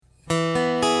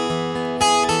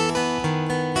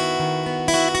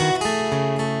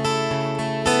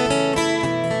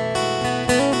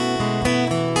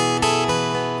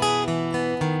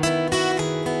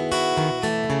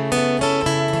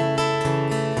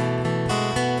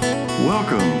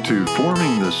Welcome to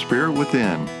Forming the Spirit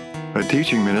Within, a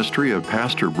teaching ministry of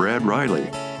Pastor Brad Riley.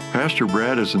 Pastor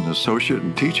Brad is an associate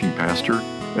and teaching pastor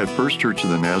at First Church of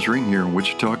the Nazarene here in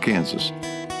Wichita, Kansas.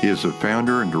 He is the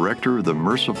founder and director of the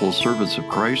Merciful Servants of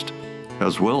Christ,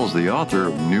 as well as the author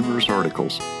of numerous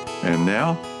articles. And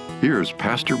now, here's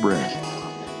Pastor Brad.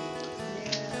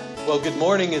 Well, good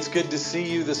morning. It's good to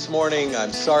see you this morning.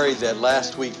 I'm sorry that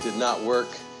last week did not work.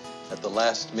 At the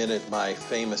last minute, my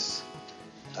famous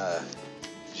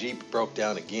Jeep broke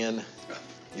down again.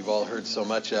 You've all heard so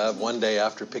much of. One day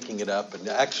after picking it up and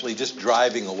actually just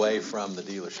driving away from the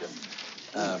dealership.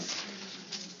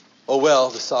 Oh well,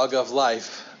 the saga of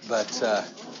life. But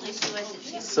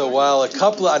so while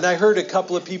and I heard a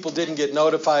couple of people didn't get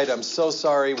notified, I'm so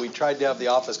sorry. We tried to have the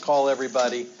office call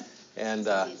everybody, and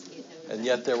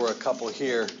yet there were a couple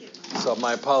here. So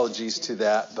my apologies to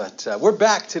that. But we're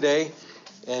back today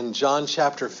in John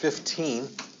chapter 15.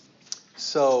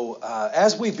 So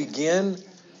as we begin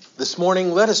this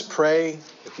morning, let us pray.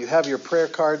 If you have your prayer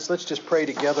cards, let's just pray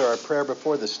together our prayer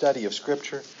before the study of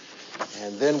Scripture.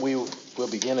 And then we will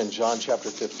begin in John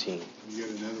chapter 15. You got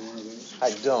another one of those?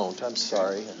 I don't. I'm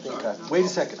sorry. Wait a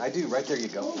second. I do. Right there you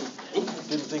go.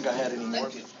 Didn't think I had any more.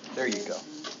 There you go.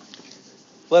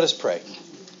 Let us pray.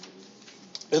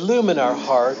 Illumine our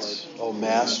hearts, O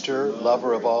Master,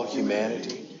 lover of all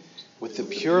humanity, with the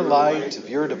pure light of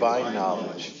your divine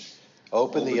knowledge.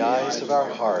 Open the eyes of our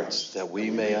hearts that we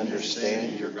may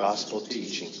understand your gospel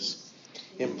teachings.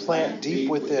 Implant deep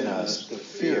within us the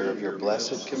fear of your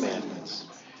blessed commandments,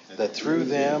 that through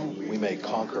them we may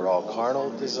conquer all carnal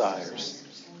desires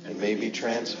and may be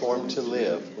transformed to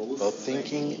live, both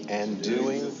thinking and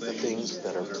doing the things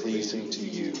that are pleasing to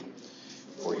you.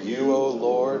 For you, O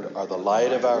Lord, are the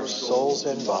light of our souls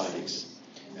and bodies,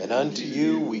 and unto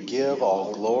you we give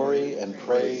all glory and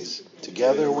praise,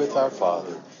 together with our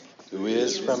Father, who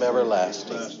is from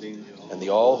everlasting, and the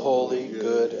all-holy,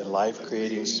 good, and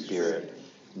life-creating Spirit,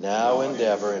 now and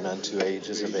ever and unto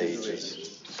ages of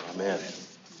ages. Amen.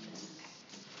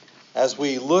 As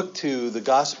we look to the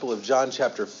Gospel of John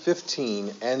chapter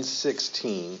 15 and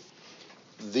 16,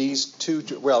 these two,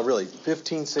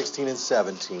 15, 16, and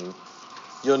 17,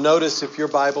 you'll notice if your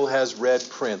Bible has red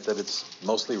print that it's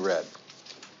mostly red.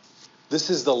 This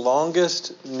is the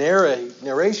longest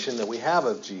narration that we have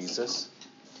of Jesus.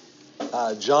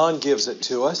 John gives it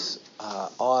to us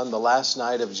on the last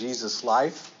night of Jesus'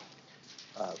 life,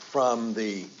 from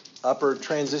the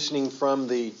transitioning from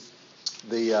the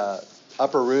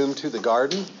upper room to the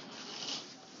garden.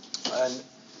 And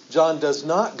John does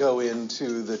not go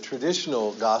into the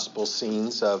traditional gospel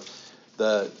scenes of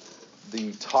the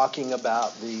talking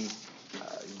about the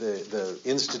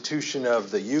institution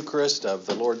of the Eucharist, of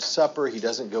the Lord's Supper. He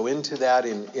doesn't go into that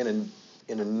in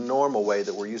a normal way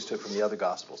that we're used to from the other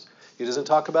Gospels. He doesn't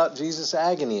talk about Jesus'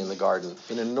 agony in the garden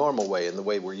in a normal way, in the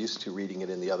way we're used to reading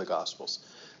it in the other Gospels.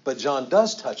 But John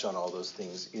does touch on all those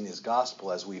things in his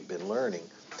Gospel as we've been learning.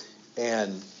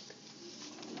 And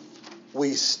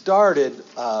we started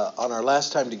on our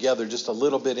last time together just a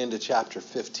little bit into chapter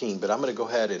 15, but I'm going to go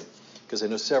ahead and, because I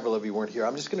know several of you weren't here,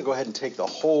 I'm just going to go ahead and take the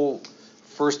whole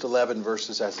first 11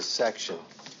 verses as a section,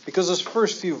 because those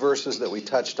first few verses that we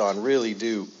touched on really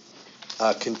do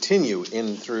continue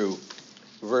in through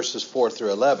verses 4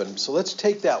 through 11. So let's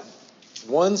take that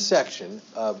one section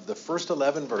of the first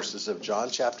 11 verses of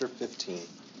John chapter 15,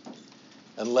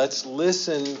 and let's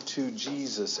listen to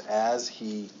Jesus as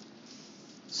he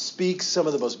speaks some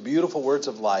of the most beautiful words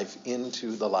of life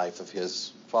into the life of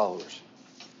his followers.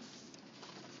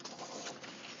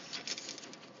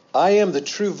 I am the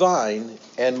true vine,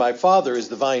 and my Father is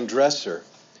the vine dresser.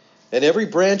 And every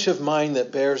branch of mine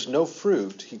that bears no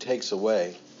fruit, he takes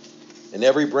away. And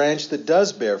every branch that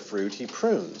does bear fruit, he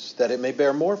prunes, that it may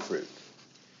bear more fruit.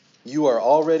 You are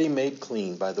already made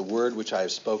clean by the word which I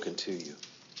have spoken to you.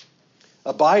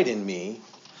 Abide in me,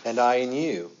 and I in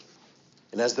you.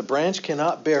 And as the branch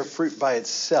cannot bear fruit by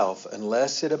itself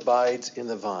unless it abides in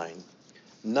the vine,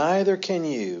 neither can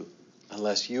you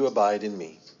unless you abide in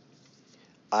me.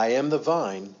 I am the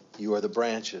vine, you are the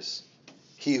branches.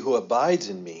 He who abides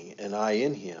in me, and I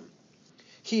in him,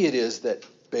 he it is that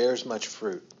bears much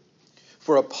fruit.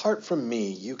 For apart from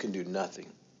me, you can do nothing.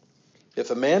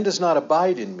 If a man does not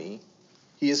abide in me,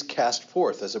 he is cast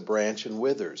forth as a branch and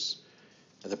withers,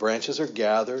 and the branches are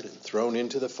gathered and thrown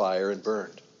into the fire and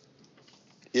burned.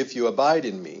 If you abide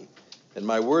in me, and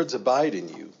my words abide in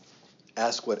you,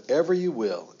 ask whatever you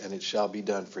will, and it shall be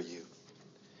done for you.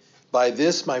 By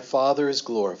this my Father is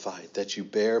glorified, that you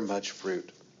bear much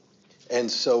fruit, and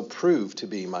so prove to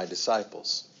be my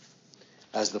disciples.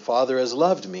 As the Father has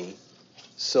loved me,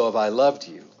 so have I loved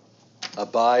you.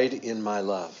 Abide in my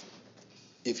love.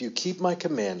 If you keep my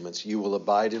commandments, you will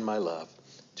abide in my love,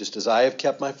 just as I have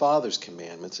kept my Father's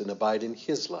commandments and abide in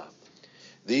his love.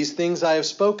 These things I have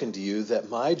spoken to you, that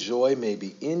my joy may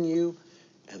be in you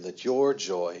and that your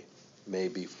joy may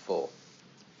be full.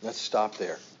 Let's stop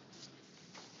there.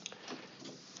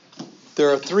 There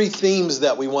are three themes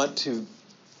that we want to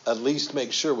at least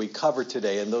make sure we cover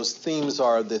today, and those themes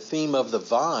are the theme of the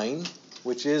vine,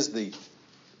 which is the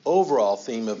overall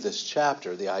theme of this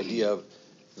chapter, the idea of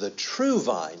the true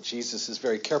vine. Jesus is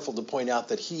very careful to point out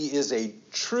that he is a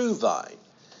true vine.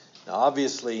 Now,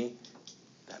 obviously,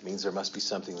 that means there must be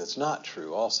something that's not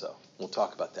true also. We'll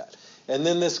talk about that. And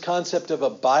then this concept of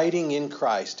abiding in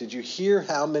Christ. Did you hear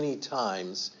how many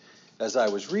times, as I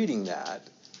was reading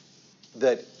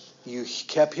that you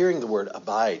kept hearing the word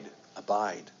abide,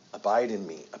 abide, abide in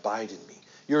me, abide in me.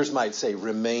 Yours might say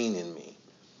remain in me.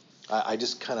 I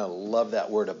just kind of love that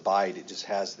word abide. It just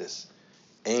has this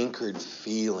anchored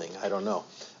feeling. I don't know.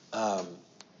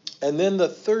 And then the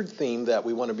third theme that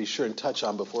we want to be sure and touch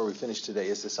on before we finish today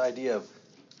is this idea of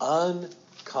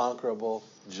unconquerable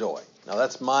joy. Now,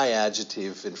 that's my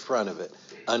adjective in front of it,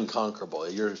 unconquerable.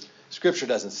 Your scripture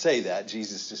doesn't say that.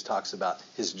 Jesus just talks about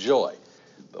his joy.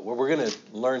 But what we're going to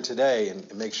learn today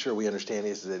and make sure we understand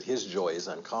is that his joy is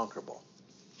unconquerable.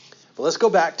 But let's go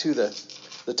back to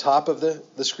the top of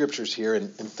the scriptures here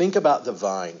and think about the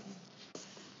vine.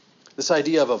 This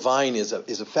idea of a vine is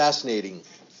a fascinating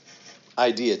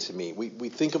idea to me. We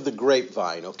think of the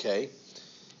grapevine, okay?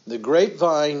 The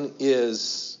grapevine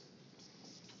is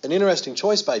an interesting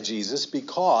choice by Jesus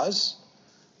because,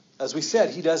 as we said,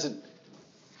 he doesn't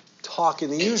talk in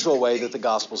the usual way that the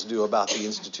Gospels do about the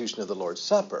institution of the Lord's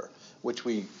Supper, which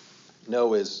we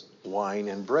know is wine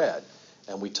and bread.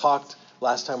 And we talked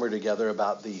last time we were together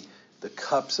about the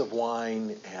cups of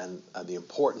wine and the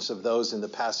importance of those in the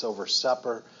Passover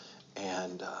supper.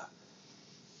 And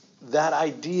that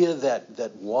idea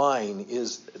that wine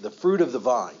is the fruit of the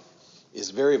vine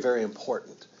is very, very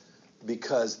important,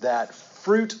 because that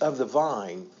fruit of the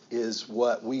vine is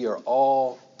what we are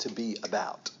all to be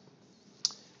about.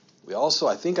 We also,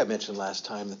 I think I mentioned last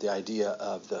time that the idea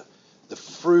of the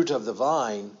fruit of the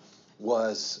vine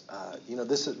was,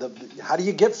 this is how do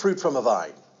you get fruit from a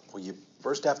vine? Well, you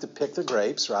first have to pick the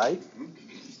grapes, right?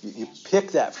 You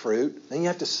pick that fruit, then you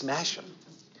have to smash them.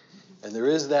 And there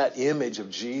is that image of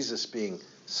Jesus being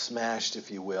smashed, if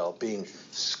you will, being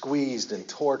squeezed and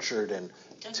tortured and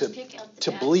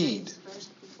to bleed.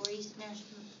 First before you smash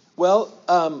them? Well,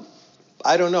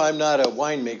 I don't know. I'm not a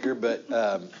winemaker, but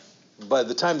by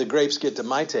the time the grapes get to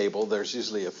my table, there's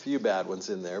usually a few bad ones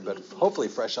in there, but hopefully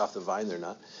fresh off the vine they're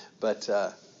not. But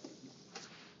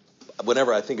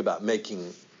whenever I think about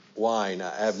making wine,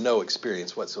 I have no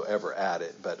experience whatsoever at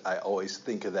it, but I always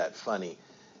think of that funny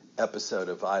episode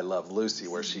of I Love Lucy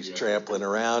where she's trampling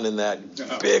around in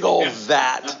that big old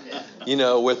vat,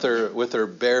 with her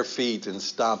bare feet and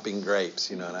stomping grapes,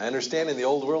 and I understand in the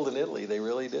old world in Italy they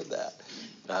really did that.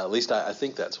 At least I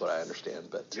think that's what I understand,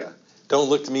 but don't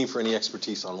look to me for any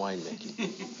expertise on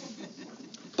winemaking.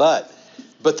 But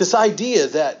this idea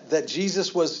that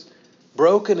Jesus was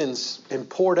broken and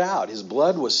poured out, his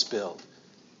blood was spilled,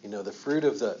 the fruit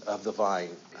of the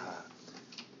vine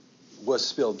was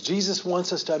spilled. Jesus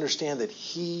wants us to understand that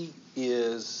he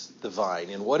is the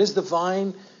vine. And what is the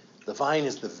vine? The vine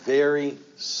is the very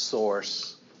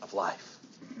source of life.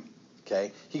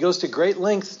 Okay? He goes to great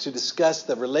lengths to discuss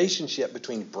the relationship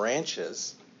between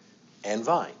branches and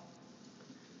vine.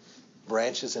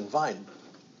 Branches and vine.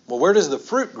 Well, where does the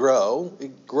fruit grow?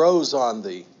 It grows on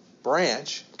the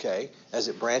branch, okay? As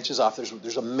it branches off,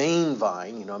 there's a main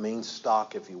vine, a main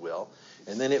stalk, if you will.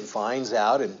 And then it vines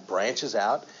out and branches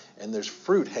out, and there's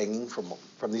fruit hanging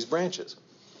from these branches.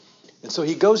 And so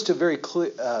he goes to very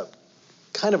clear,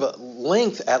 kind of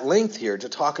at length here to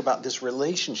talk about this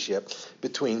relationship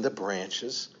between the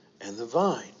branches and the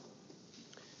vine.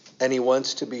 And he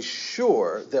wants to be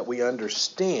sure that we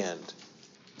understand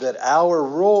that our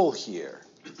role here,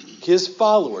 his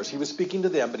followers, he was speaking to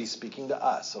them, but he's speaking to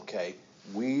us, okay?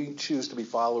 We choose to be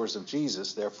followers of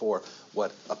Jesus, therefore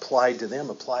what applied to them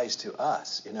applies to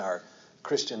us in our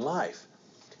Christian life.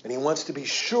 And he wants to be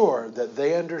sure that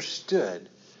they understood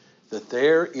that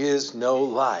there is no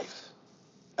life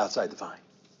outside the vine.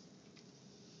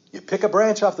 You pick a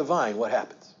branch off the vine, what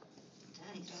happens?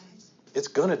 It dies. It's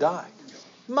going to die.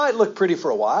 It might look pretty for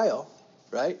a while,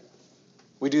 right?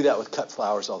 We do that with cut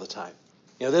flowers all the time.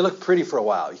 They look pretty for a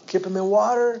while. You keep them in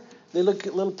water, they look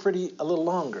a little pretty a little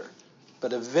longer.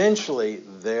 But eventually,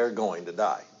 they're going to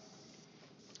die.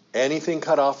 Anything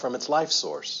cut off from its life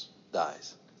source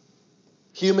dies.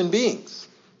 Human beings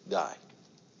die.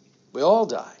 We all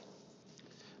die.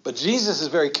 But Jesus is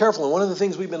very careful, and one of the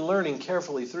things we've been learning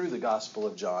carefully through the Gospel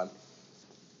of John,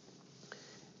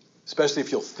 especially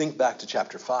if you'll think back to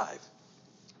chapter 5,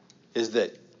 is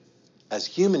that as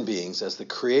human beings, as the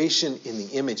creation in the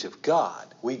image of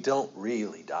God, we don't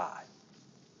really die.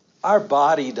 Our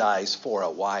body dies for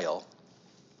a while,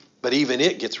 but even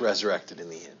it gets resurrected in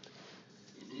the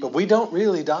end. But we don't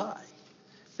really die.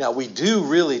 Now, we do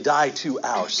really die to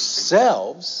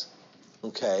ourselves,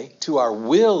 okay, to our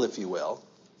will, if you will,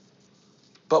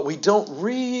 but we don't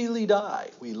really die.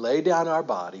 We lay down our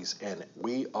bodies and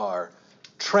we are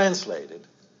translated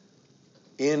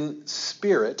in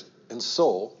spirit and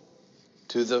soul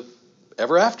to the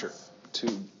ever after.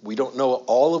 We don't know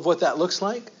all of what that looks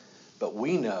like, but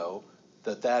we know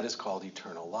that that is called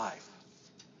eternal life.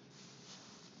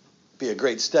 Be a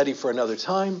great study for another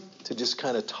time to just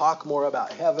kind of talk more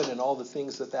about heaven and all the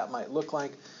things that might look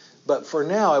like. But for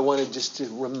now, I wanted just to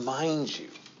remind you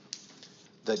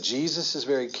that Jesus is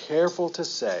very careful to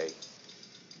say,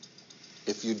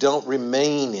 if you don't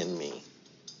remain in me,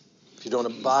 if you don't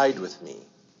abide with me,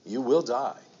 you will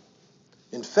die.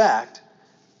 In fact,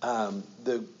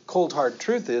 the cold hard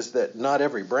truth is that not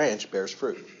every branch bears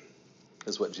fruit,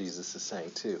 is what Jesus is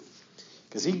saying too.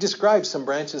 Because he describes some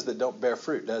branches that don't bear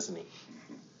fruit, doesn't he,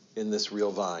 in this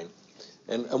real vine.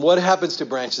 And what happens to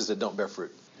branches that don't bear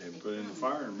fruit? They put in the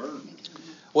fire and burn.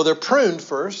 Well, they're pruned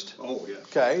first. Oh, yeah.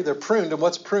 Okay, they're pruned. And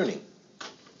what's pruning?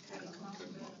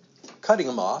 Cutting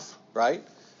them off, right?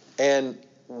 And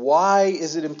why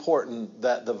is it important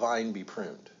that the vine be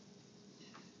pruned?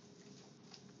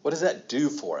 What does that do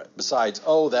for it? Besides,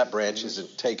 that branch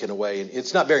isn't taken away and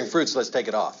it's not bearing fruit, so let's take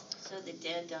it off. So the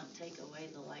dead don't take away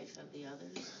the life of the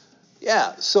others?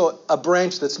 Yeah, so a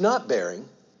branch that's not bearing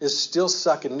is still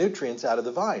sucking nutrients out of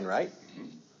the vine, right?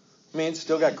 I mean, it's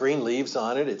still got green leaves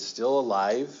on it. It's still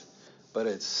alive, but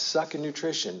it's sucking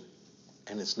nutrition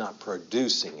and it's not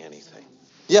producing anything.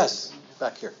 Yes,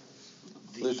 back here.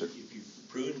 Luther. If you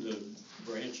prune the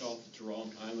branch off at the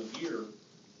wrong time of year,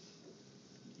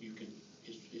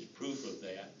 it's proof of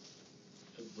that.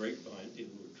 A grapevine, it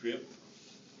will drip,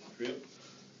 drip,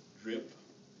 drip.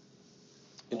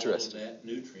 Interesting. All of that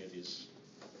nutrient is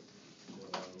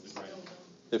going out of the ground.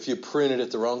 If you prune it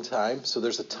at the wrong time, so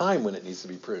there's a time when it needs to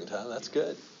be pruned, huh? That's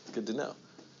good. It's good to know.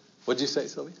 What'd you say,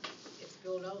 Sylvia? It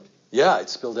spilled out. Yeah, it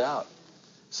spilled out.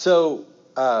 So,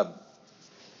 and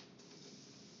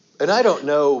I don't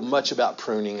know much about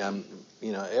pruning.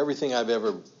 Everything I've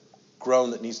ever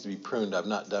grown that needs to be pruned, I've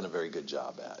not done a very good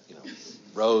job at.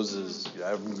 Roses.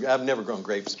 I've never grown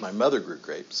grapes. My mother grew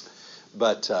grapes,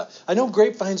 but I know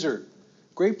grapevines are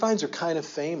kind of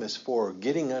famous for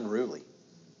getting unruly.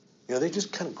 They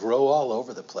just kind of grow all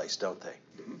over the place, don't they?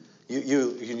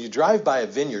 You drive by a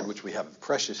vineyard, which we have a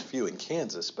precious few in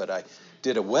Kansas, but I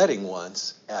did a wedding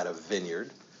once at a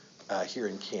vineyard here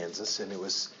in Kansas, and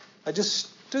I just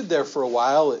stood there for a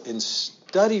while and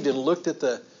studied and looked at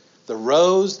the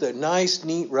rows, the nice,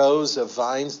 neat rows of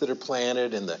vines that are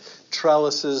planted and the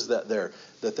trellises that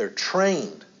they're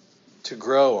trained to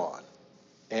grow on.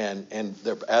 And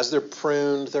as they're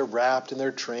pruned, they're wrapped and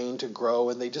they're trained to grow,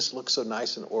 and they just look so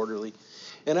nice and orderly.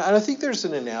 And I think there's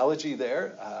an analogy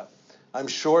there. I'm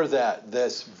sure that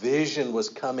this vision was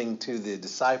coming to the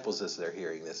disciples as they're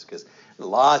hearing this, because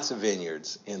lots of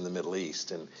vineyards in the Middle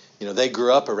East, and they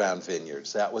grew up around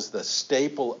vineyards. That was the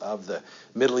staple of the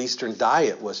Middle Eastern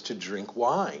diet, was to drink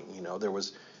wine.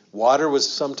 Water was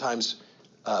sometimes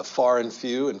far and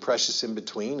few and precious in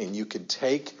between, and you could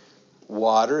take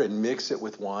water and mix it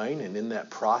with wine, and in that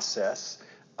process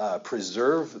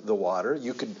preserve the water.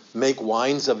 You could make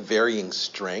wines of varying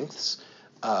strengths.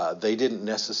 They didn't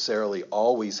necessarily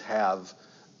always have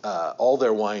all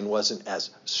their wine wasn't as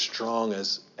strong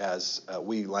as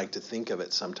we like to think of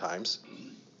it sometimes.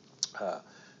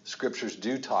 Scriptures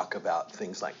do talk about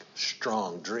things like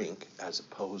strong drink as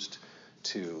opposed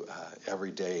to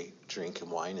everyday drink and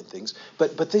wine and things.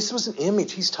 But this was an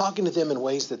image. He's talking to them in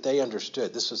ways that they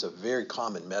understood. This was a very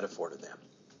common metaphor to them.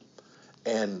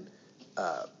 And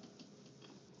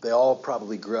they all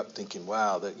probably grew up thinking,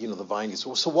 wow, the vine gets...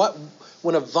 So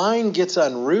when a vine gets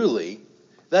unruly,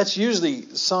 that's usually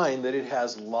a sign that it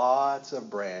has lots of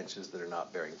branches that are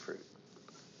not bearing fruit.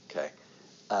 Okay?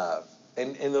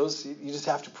 And those, you just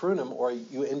have to prune them or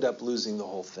you end up losing the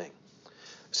whole thing.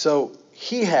 So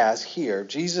he has here,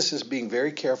 Jesus is being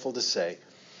very careful to say,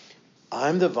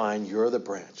 I'm the vine, you're the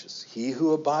branches. He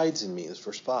who abides in me, is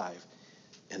verse 5,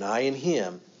 and I in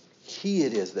him, he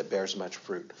it is that bears much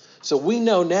fruit. So we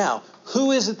know now,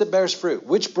 who is it that bears fruit?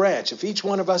 Which branch? If each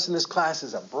one of us in this class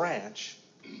is a branch,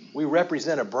 we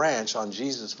represent a branch on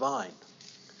Jesus' vine.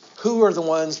 Who are the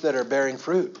ones that are bearing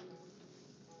fruit?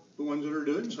 The ones that are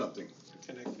doing something.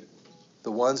 Connected.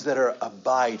 The ones that are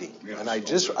abiding. Yes.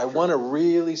 And I want to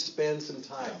really spend some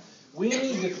time. We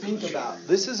need to think about,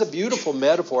 this is a beautiful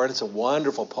metaphor, and it's a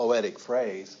wonderful poetic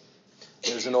phrase.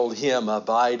 There's an old hymn,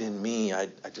 Abide in Me. I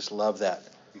just love that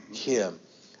hymn.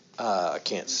 I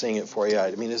can't sing it for you.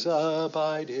 I mean, it's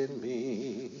abide in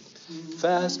me.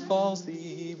 Fast falls the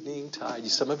evening tide.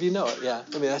 Some of you know it, yeah.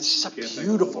 I mean, that's just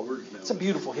beautiful. It's a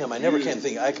beautiful hymn. I never can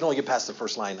think. I can only get past the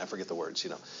first line and I forget the words,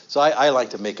 So I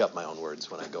like to make up my own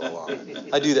words when I go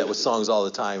along. I do that with songs all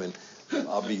the time, and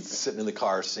I'll be sitting in the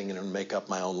car singing and make up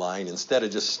my own line instead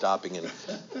of just stopping and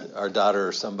our daughter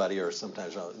or somebody or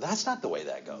sometimes, that's not the way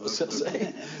that goes.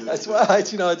 That's why,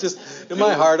 just in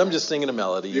my heart, I'm just singing a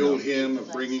melody. The old hymn of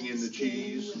bringing in the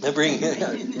cheese.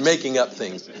 And making up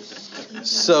things.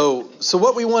 So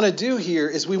what we want to do here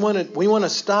is we want to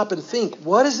stop and think,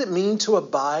 what does it mean to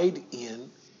abide in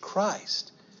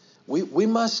Christ? We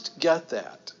must get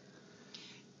that.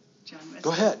 John Wesley.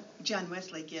 Go ahead. John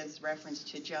Wesley gives reference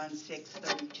to John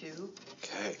 6:32.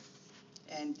 Okay.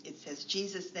 And it says,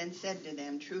 Jesus then said to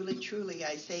them, Truly, truly,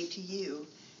 I say to you,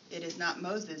 it is not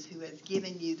Moses who has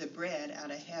given you the bread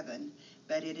out of heaven,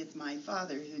 but it is my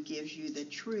Father who gives you the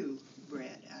true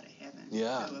bread out of heaven.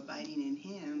 Yeah. So abiding in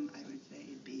him, I would say,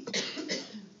 would be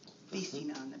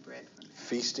feasting on the bread from heaven.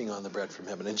 Feasting on the bread from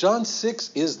heaven. And John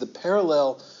 6 is the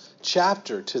parallel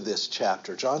chapter to this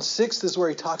chapter. John 6 is where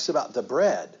he talks about the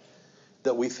bread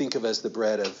that we think of as the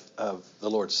bread of the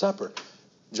Lord's Supper.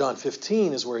 John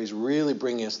 15 is where he's really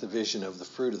bringing us the vision of the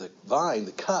fruit of the vine,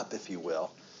 the cup, if you will.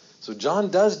 So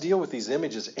John does deal with these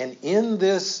images. And in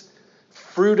this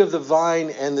fruit of the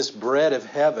vine and this bread of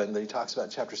heaven that he talks about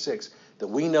in chapter 6, that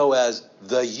we know as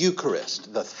the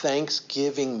Eucharist, the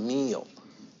Thanksgiving meal.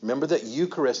 Remember that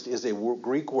Eucharist is a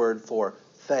Greek word for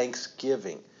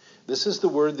thanksgiving. This is the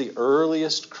word the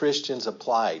earliest Christians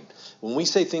applied. When we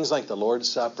say things like the Lord's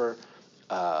Supper,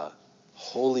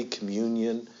 Holy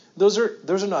Communion, those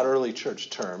are not early church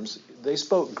terms. They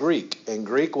spoke Greek, and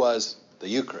Greek was the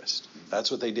Eucharist.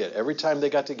 That's what they did. Every time they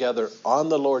got together on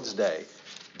the Lord's Day,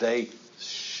 they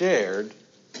shared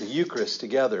the Eucharist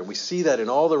together. We see that in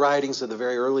all the writings of the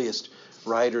very earliest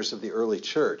writers of the early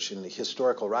church, in the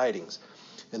historical writings.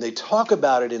 And they talk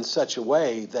about it in such a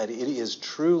way that it is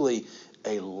truly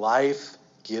a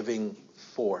life-giving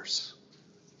force.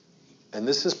 And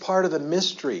this is part of the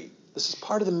mystery. This is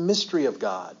part of the mystery of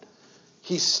God.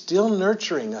 He's still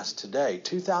nurturing us today,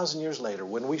 2,000 years later,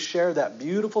 when we share that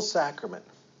beautiful sacrament,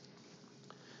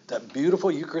 that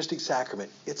beautiful Eucharistic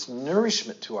sacrament. It's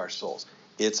nourishment to our souls.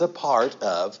 It's a part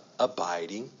of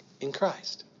abiding in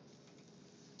Christ.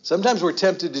 Sometimes we're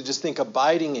tempted to just think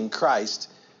abiding in Christ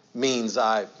means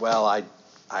I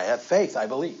have faith, I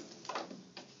believe.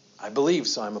 I believe,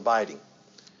 so I'm abiding.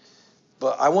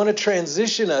 But I want to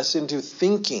transition us into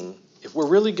thinking, if we're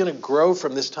really going to grow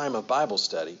from this time of Bible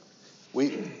study,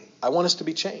 I want us to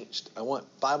be changed. I want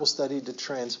Bible study to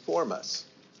transform us.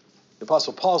 The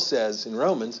Apostle Paul says in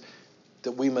Romans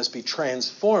that we must be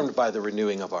transformed by the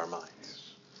renewing of our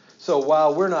minds. So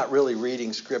while we're not really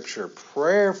reading Scripture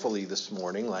prayerfully this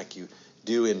morning, like you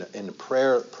do in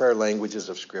prayer languages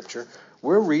of Scripture,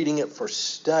 we're reading it for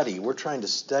study. We're trying to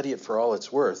study it for all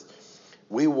it's worth.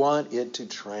 We want it to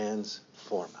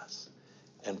transform us.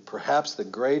 And perhaps the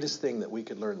greatest thing that we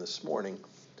could learn this morning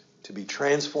to be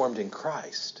transformed in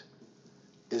Christ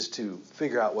is to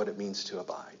figure out what it means to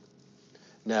abide.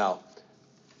 Now,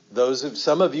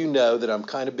 some of you know that I'm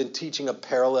kind of been teaching a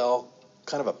parallel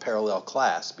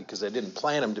class because I didn't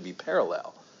plan them to be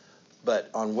parallel. But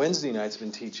on Wednesday nights, I've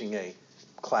been teaching a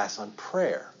class on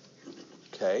prayer.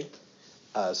 Okay?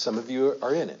 Some of you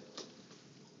are in it.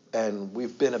 And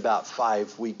we've been about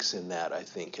 5 weeks in that, I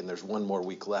think, and there's one more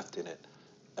week left in it.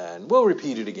 And we'll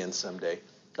repeat it again someday.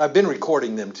 I've been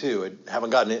recording them too. I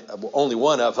haven't gotten it, only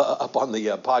one up on the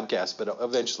podcast, but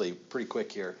eventually, pretty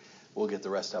quick here, we'll get the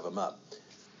rest of them up.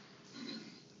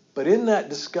 But in that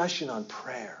discussion on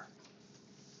prayer,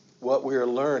 what we're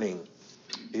learning,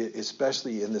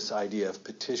 especially in this idea of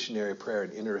petitionary prayer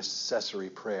and intercessory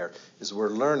prayer, is we're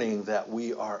learning that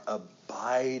we are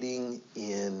abiding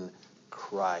in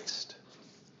Christ.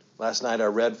 Last night I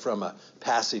read from a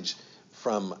passage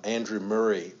from Andrew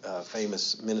Murray, a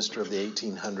famous minister of the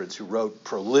 1800s who wrote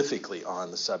prolifically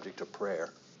on the subject of prayer.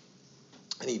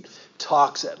 And he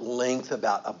talks at length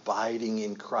about abiding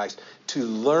in Christ. To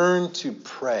learn to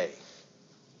pray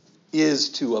is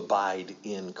to abide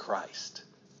in Christ.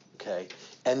 Okay?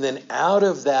 And then out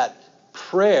of that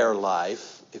prayer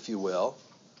life, if you will,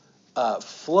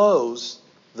 flows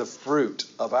the fruit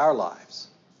of our lives.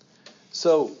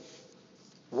 So,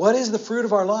 what is the fruit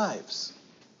of our lives?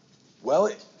 Well,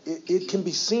 it can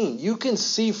be seen. You can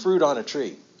see fruit on a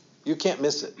tree. You can't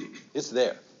miss it. It's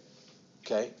there.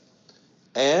 Okay?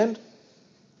 And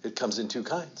it comes in two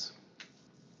kinds.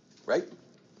 Right?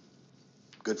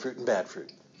 Good fruit and bad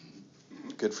fruit.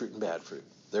 Good fruit and bad fruit.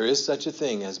 There is such a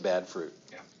thing as bad fruit.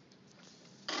 Yeah.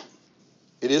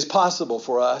 It is possible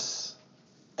for us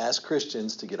as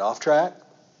Christians to get off track,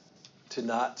 to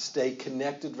not stay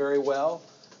connected very well,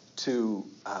 to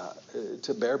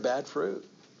bear bad fruit.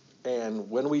 And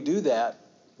when we do that,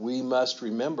 we must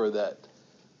remember that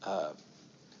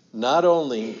not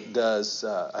only does,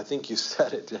 I think you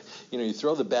said it, you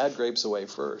throw the bad grapes away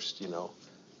first,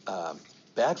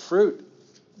 bad fruit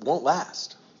won't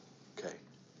last. Okay.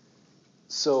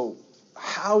 So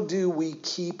how do we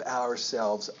keep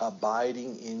ourselves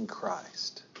abiding in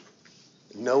Christ,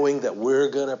 knowing that we're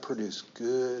going to produce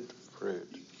good fruit?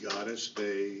 You gotta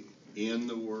stay in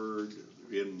the Word,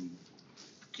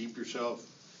 keep yourself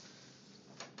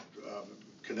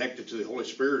connected to the Holy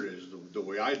Spirit is the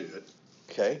way I do it.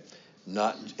 Okay.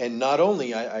 Not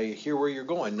only, I hear where you're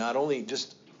going, not only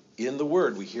just in the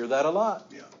Word. We hear that a lot.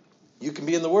 Yeah. You can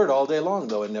be in the Word all day long,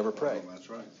 though, and never pray. Oh, that's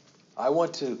right. I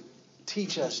want to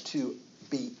teach us to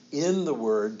be in the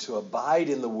Word, to abide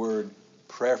in the Word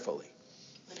prayerfully.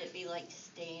 Would it be like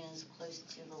staying as close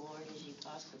to the Lord as you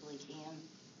possibly can?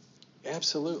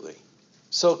 Absolutely.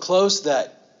 So close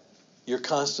that you're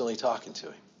constantly talking to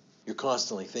Him. You're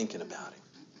constantly thinking about Him.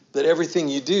 That everything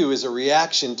you do is a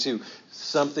reaction to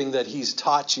something that He's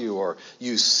taught you, or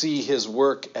you see His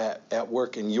work at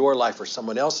work in your life or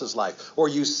someone else's life, or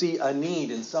you see a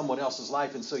need in someone else's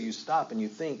life, and so you stop and you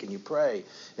think and you pray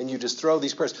and you just throw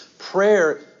these prayers.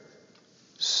 Prayer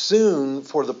soon,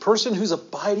 for the person who's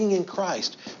abiding in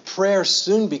Christ, prayer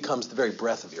soon becomes the very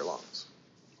breath of your lungs.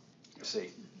 You see?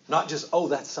 Not just,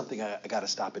 that's something I got to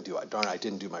stop and do. Darn, I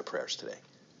didn't do my prayers today.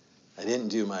 I didn't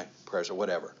do my prayers or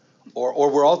whatever. Or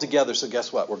we're all together, so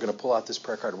guess what? We're going to pull out this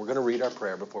prayer card. We're going to read our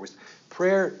prayer before we...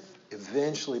 Prayer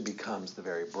eventually becomes the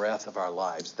very breath of our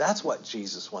lives. That's what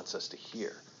Jesus wants us to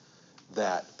hear.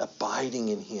 That abiding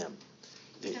in Him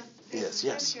is.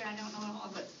 Yes. I don't know all,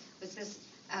 but it says,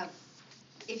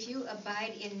 if you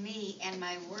abide in me and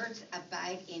my words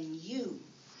abide in you.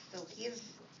 So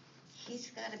He's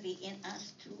got to be in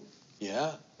us too.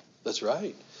 Yeah, that's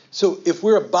right. So if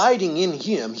we're abiding in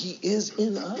Him, He is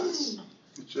in us.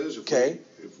 It says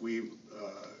if we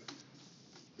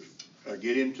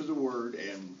get into the Word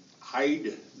and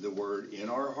hide the Word in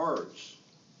our hearts,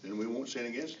 then we won't sin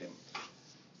against Him.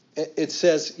 It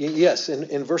says, yes,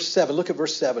 in verse 7, look at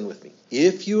verse 7 with me.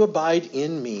 If you abide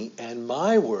in me and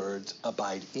my words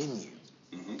abide in you.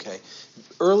 Mm-hmm. Okay.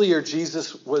 Earlier,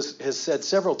 Jesus has said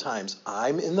several times,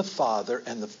 I'm in the Father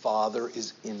and the Father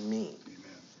is in me.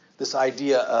 Amen. This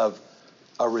idea of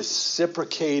a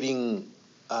reciprocating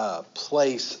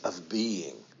place of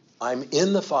being. I'm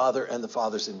in the Father and the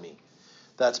Father's in me.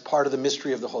 That's part of the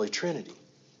mystery of the Holy Trinity.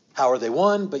 How are they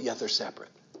one, but yet they're separate?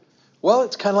 Well,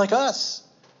 it's kind of like us.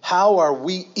 How are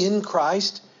we in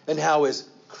Christ, and how is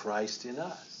Christ in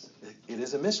us? It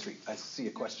is a mystery. I see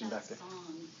a question back there.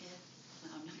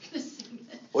 I'm not going to sing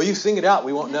that. Well, you sing it out.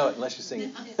 We won't know it unless you sing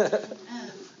it. If you abide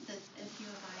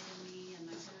in me and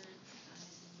my words abide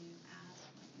in you,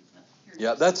 ask.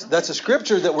 Yeah, that's a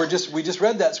scripture that we just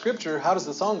read that scripture. How does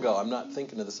the song go? I'm not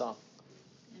thinking of the song.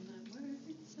 And my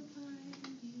words abide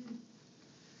in you.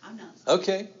 I'm not.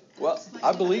 Okay. Well,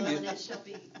 I believe you. It shall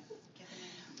be given.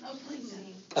 Oh, please.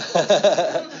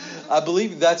 I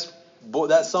believe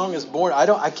that song is born.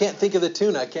 I can't think of the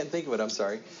tune. I can't think of it. I'm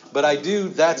sorry, but I do.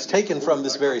 That's taken from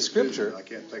this very scripture. I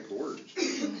can't think of words.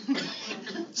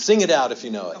 Sing it out if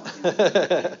you know it.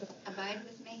 Abide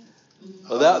with me.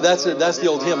 Well, that's the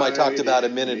old hymn I talked about a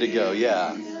minute ago.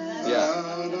 Yeah.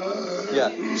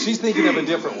 She's thinking of a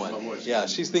different one. Yeah,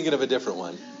 she's thinking of a different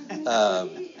one.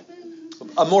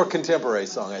 A more contemporary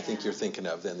song, I think you're thinking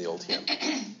of than the old hymn.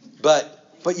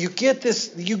 But you get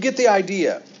this. You get the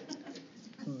idea.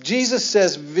 Jesus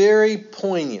says very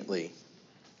poignantly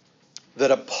that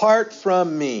apart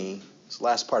from me, this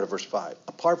last part of verse 5,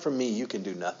 apart from me, you can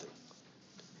do nothing.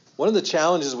 One of the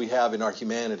challenges we have in our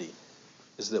humanity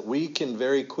is that we can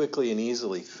very quickly and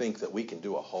easily think that we can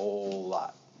do a whole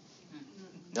lot.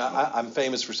 Now, I'm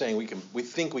famous for saying we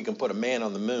think we can put a man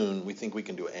on the moon. We think we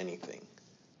can do anything,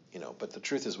 But the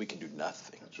truth is, we can do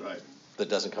nothing. That's right. That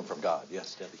doesn't come from God.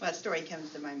 Yes, Debbie. Well, a story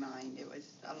comes to my mind. It was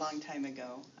a long time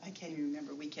ago. I can't even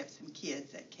remember. We kept some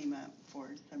kids that came up for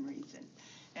some reason.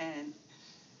 And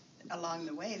along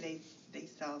the way, they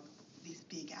saw these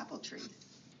big apple trees.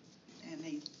 And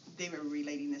they were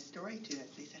relating this story to us.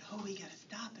 They said, we got to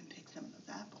stop and pick some of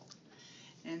those apples.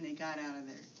 And they got out of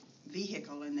their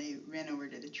vehicle and they ran over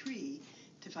to the tree.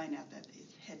 to find out that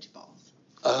it's hedge balls.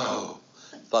 Oh,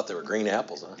 thought they were green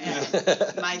apples, huh?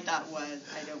 And my thought was,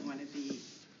 I don't want to be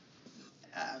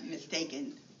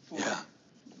mistaken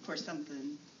for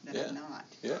something that I'm not.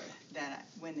 Yeah. That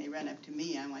when they run up to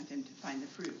me, I want them to find the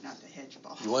fruit, not the hedge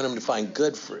ball. You want them to find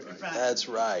good fruit. Right. That's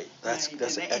right. That's And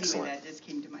excellent. Anyway, that just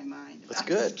came to my mind. That's about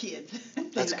good. these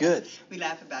kids. That's good. We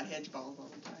laugh about hedge balls all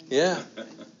the time. Yeah.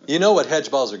 You know what hedge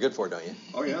balls are good for, don't you?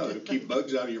 Oh, yeah, it'll keep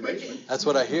bugs out of your basement. That's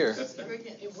what I hear.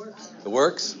 It works. It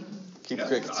works? Keep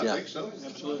crickets, I yeah. think so.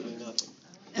 Absolutely nothing.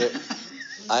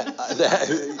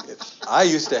 I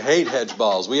used to hate hedge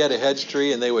balls. We had a hedge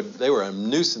tree, and they were a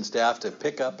nuisance to have to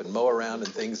pick up and mow around and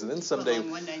things. And then someday,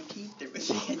 On one night, there was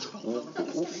a hedge ball all over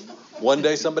the street. one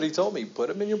day somebody told me, put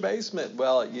them in your basement.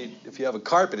 Well, if you have a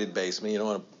carpeted basement, you don't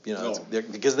want to,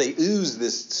 because they ooze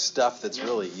this stuff that's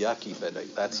really yucky.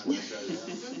 But that's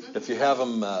if you have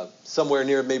them somewhere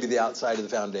near maybe the outside of the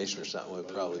foundation or something, would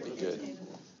probably be good.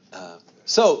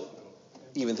 So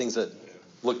even things that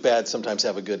look bad sometimes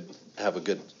have a good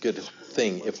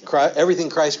thing. Everything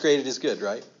Christ created is good,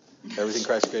 right? Everything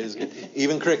Christ created is good.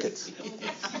 Even crickets.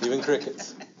 Even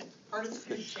crickets. Part of the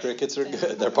food chain. Crickets are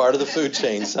good. They're part of the food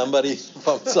chain. Somebody eats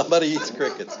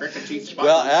crickets. Crickets eat spiders.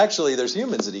 Well, actually, there's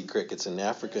humans that eat crickets in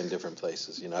Africa and different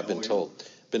places. I've been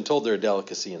told they're a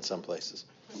delicacy in some places.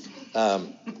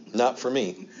 Not for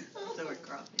me. So are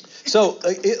crawfish. So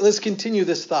let's continue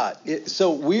this thought.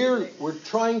 So we're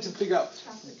trying to figure out,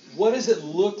 what does it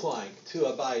look like to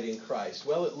abide in Christ?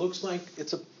 Well, it looks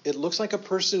like a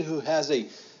person who has a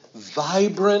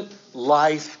vibrant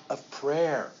life of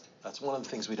prayer. That's one of the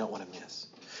things we don't want to miss.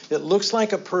 It looks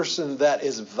like a person that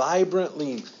is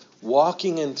vibrantly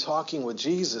walking and talking with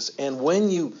Jesus. And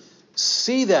when you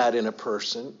see that in a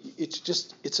person,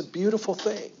 it's a beautiful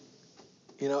thing.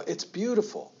 It's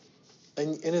beautiful.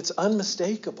 And it's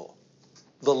unmistakable.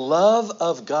 The love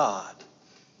of God,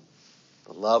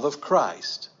 the love of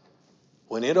Christ,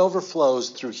 when it overflows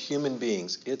through human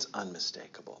beings, it's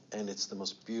unmistakable. And it's the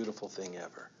most beautiful thing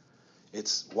ever.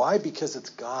 Why? Because it's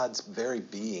God's very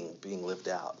being lived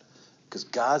out. Because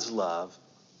God's love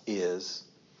is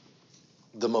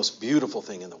the most beautiful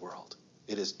thing in the world.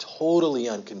 It is totally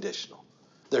unconditional.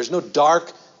 There's no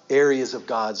dark areas of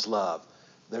God's love.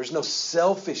 There's no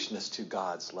selfishness to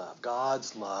God's love.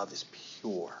 God's love is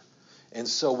pure. And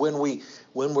so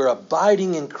when we're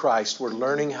abiding in Christ, we're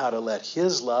learning how to let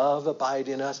His love abide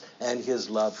in us and His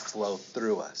love flow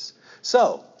through us.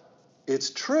 So it's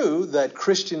true that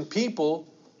Christian people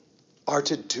are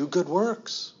to do good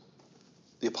works.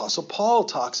 The Apostle Paul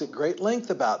talks at great length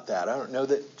about that. I don't know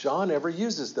that John ever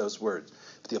uses those words,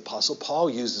 but the Apostle Paul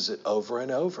uses it over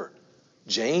and over.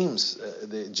 James,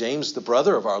 the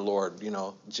brother of our Lord,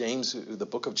 James, the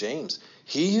book of James,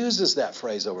 he uses that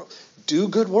phrase over. Do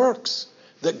good works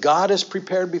that God has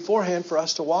prepared beforehand for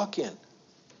us to walk in.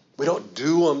 We don't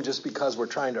do them just because we're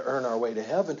trying to earn our way to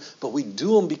heaven, but we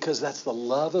do them because that's the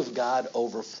love of God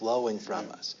overflowing from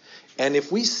us. And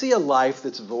if we see a life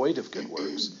that's void of good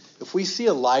works, if we see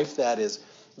a life that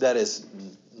is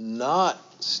not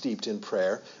steeped in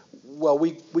prayer, well,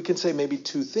 we can say maybe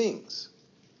two things.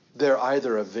 They're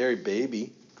either a very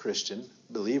baby Christian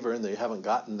believer and they haven't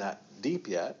gotten that deep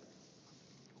yet,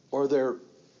 or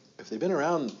if they've been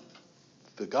around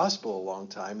the gospel a long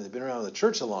time, and they've been around the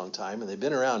church a long time, and they've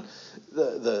been around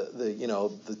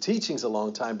the teachings a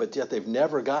long time, but yet they've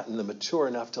never gotten the mature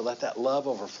enough to let that love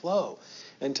overflow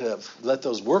and to let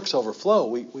those works overflow.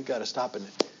 We've got to stop and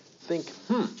think,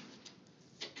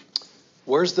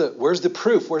 where's the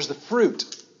proof? Where's the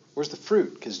fruit? Where's the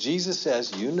fruit? Because Jesus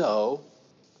says,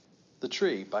 the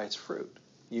tree by its fruit.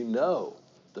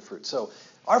 The fruit. So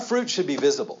our fruit should be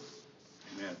visible.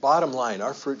 Amen. Bottom line,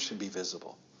 our fruit should be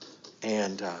visible.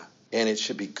 And it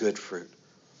should be good fruit.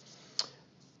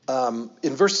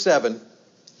 In verse 7,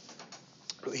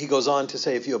 he goes on to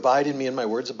say, if you abide in me and my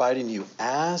words abide in you,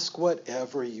 ask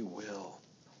whatever you will,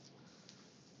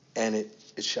 and it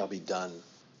shall be done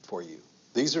for you.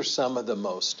 These are some of the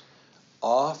most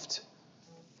oft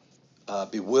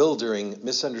bewildering,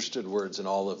 misunderstood words in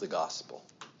all of the gospel.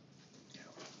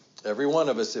 Every one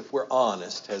of us, if we're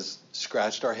honest, has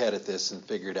scratched our head at this and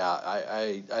figured out,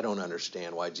 I don't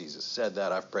understand why Jesus said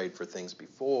that. I've prayed for things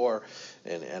before,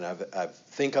 and I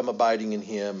think I'm abiding in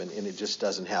Him, and it just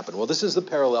doesn't happen. Well, this is the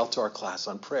parallel to our class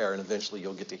on prayer, and eventually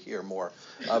you'll get to hear more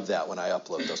of that when I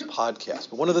upload those podcasts.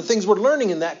 But one of the things we're learning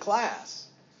in that class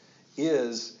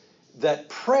is that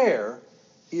prayer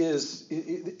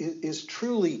is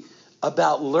truly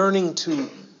about learning to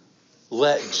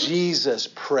let Jesus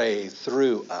pray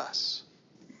through us.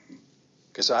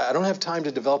 Because I don't have time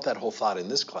to develop that whole thought in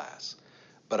this class,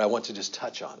 but I want to just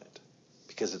touch on it.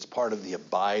 because it's part of the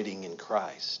abiding in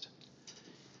Christ,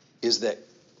 is that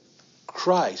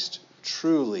Christ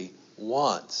truly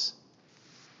wants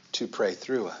to pray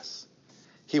through us.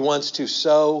 He wants to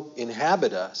so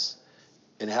inhabit us,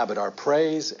 inhabit our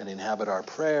praise and inhabit our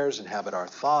prayers, inhabit our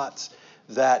thoughts,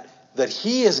 that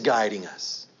He is guiding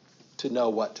us to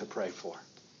know what to pray for.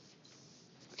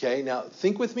 Okay, now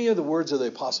think with me of the words of the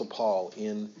Apostle Paul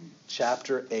in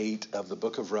chapter 8 of the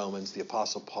book of Romans. The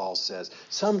Apostle Paul says,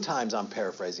 sometimes, I'm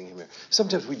paraphrasing him here,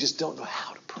 sometimes we just don't know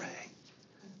how to pray.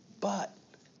 But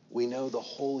we know the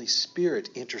Holy Spirit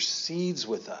intercedes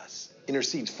for us,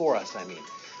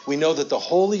 We know that the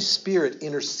Holy Spirit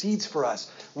intercedes for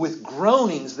us with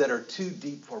groanings that are too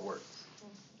deep for words.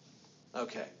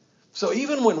 Okay, so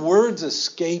even when words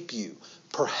escape you,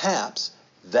 perhaps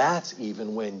that's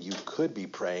even when you could be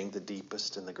praying the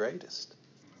deepest and the greatest.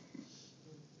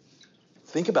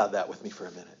 Think about that with me for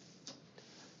a minute.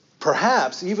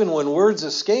 Perhaps even when words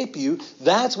escape you,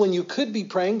 that's when you could be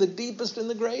praying the deepest and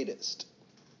the greatest.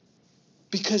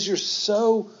 Because you're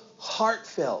so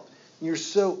heartfelt, you're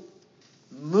so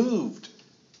moved,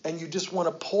 and you just want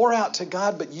to pour out to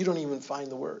God, but you don't even find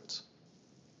the words.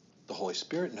 The Holy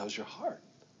Spirit knows your heart,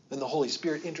 and the Holy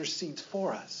Spirit intercedes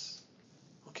for us.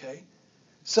 Okay?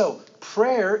 So,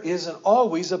 prayer isn't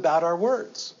always about our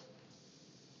words.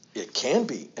 It can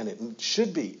be, and it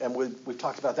should be, and we've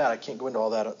talked about that. I can't go into all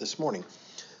that this morning.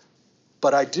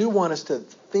 But I do want us to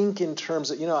think in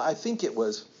terms of,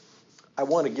 I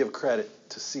want to give credit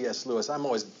to C.S. Lewis. I'm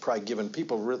always probably giving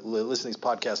people listen to these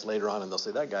podcasts later on, and they'll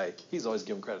say, that guy, he's always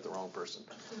giving credit to the wrong person.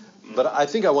 But I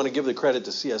think I want to give the credit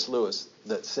to C.S. Lewis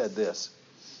that said this.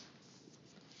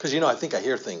 Because, I think I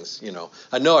hear things,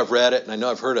 I know I've read it and I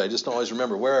know I've heard it. I just don't always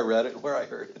remember where I read it and where I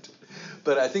heard it.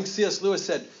 But I think C.S. Lewis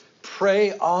said,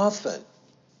 pray often.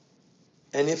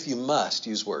 And if you must,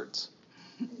 use words.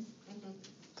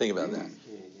 Think about that.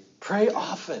 Pray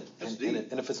often. And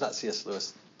if it's not C.S.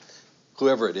 Lewis,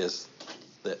 whoever it is,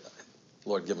 that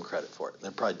Lord, give them credit for it.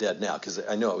 They're probably dead now because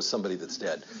I know it was somebody that's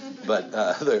dead. But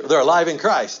they're alive in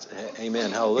Christ. Amen.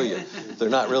 Hallelujah. They're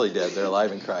not really dead. They're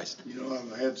alive in Christ.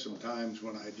 I've had some times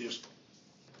when I just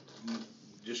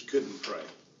couldn't pray.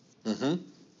 Mm-hmm.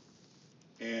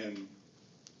 And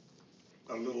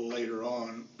a little later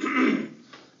on,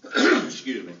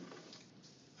 excuse me,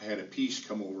 I had a peace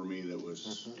come over me that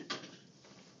was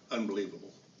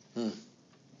unbelievable. Mm.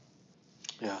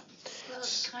 Yeah. Well,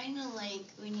 it's kind of like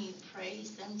when you pray,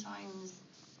 sometimes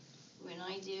when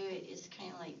I do it, it's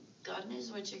kind of like God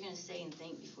knows what you're going to say and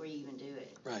think before you even do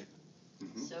it. Right.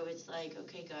 Mm-hmm. So it's like,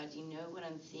 okay, God, you know what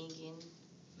I'm thinking.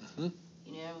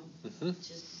 Mm-hmm.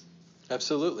 Just.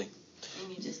 Absolutely.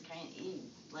 And you just kind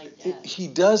of like that. He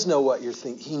does know what you're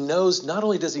thinking. He knows, not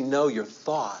only does he know your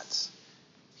thoughts,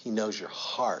 he knows your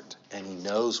heart, and he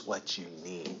knows what you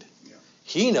need. Yeah.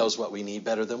 He knows what we need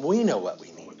better than we know what we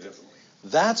need. Oh, definitely.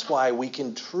 That's why we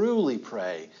can truly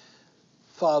pray,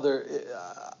 Father,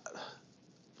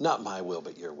 not my will,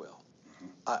 but your will.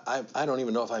 I don't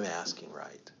even know if I'm asking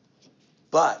right.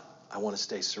 But I want to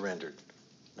stay surrendered.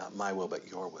 Not my will,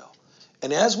 but your will.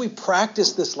 And as we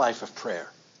practice this life of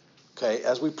prayer, okay,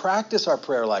 as we practice our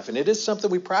prayer life, and it is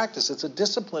something we practice, it's a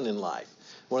discipline in life.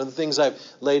 One of the things I've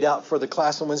laid out for the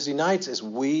class on Wednesday nights is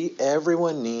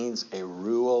everyone needs a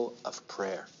rule of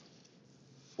prayer.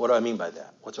 What do I mean by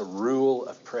that? What's a rule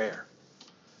of prayer?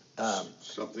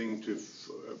 Something to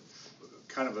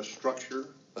kind of a structure.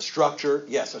 A structure,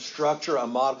 yes, a structure, a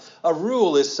model. A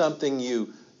rule is something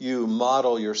you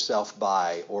model yourself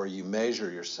by or you measure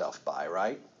yourself by,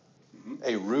 right? Mm-hmm.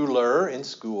 A ruler in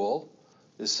school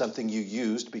is something you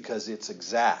used because it's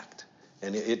exact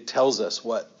and it tells us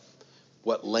what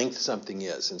length something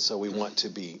is. And so we want to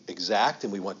be exact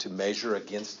and we want to measure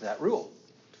against that rule.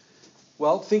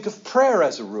 Well, think of prayer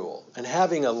as a rule and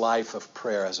having a life of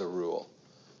prayer as a rule.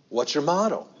 What's your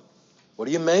model? What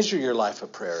do you measure your life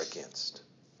of prayer against?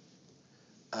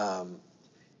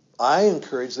 I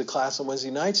encourage the class on Wednesday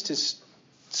nights to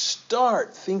start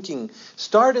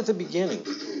at the beginning.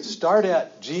 Start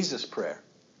at Jesus' prayer.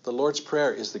 The Lord's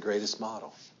Prayer is the greatest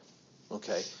model.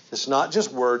 Okay? It's not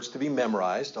just words to be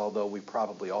memorized, although we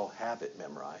probably all have it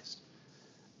memorized.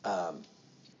 And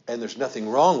there's nothing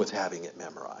wrong with having it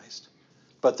memorized.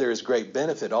 But there is great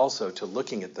benefit also to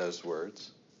looking at those words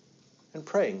and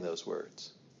praying those words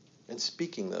and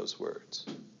speaking those words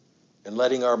and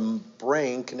letting our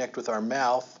brain connect with our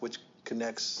mouth, which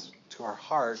connects to our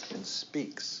heart and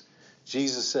speaks.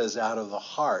 Jesus says, out of the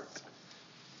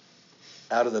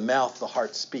mouth, the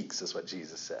heart speaks, is what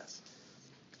Jesus says.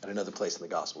 At another place in the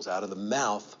Gospels, out of the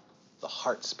mouth, the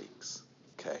heart speaks.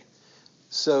 Okay?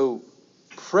 So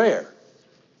prayer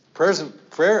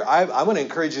Prayer. I want to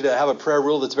encourage you to have a prayer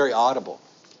rule that's very audible.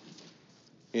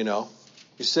 You know,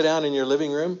 you sit down in your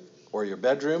living room or your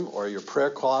bedroom or your prayer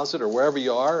closet or wherever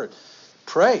you are,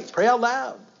 pray out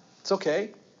loud. It's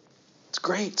okay. It's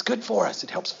great. It's good for us. It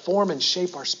helps form and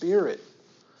shape our spirit.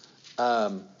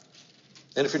 And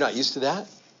if you're not used to that,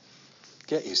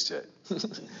 get used to it.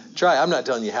 Try. I'm not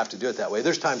telling you have to do it that way.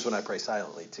 There's times when I pray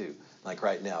silently too. Like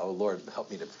right now, oh Lord, help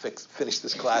me to finish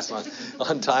this class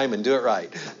on time and do it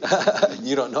right.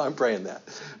 You don't know I'm praying that.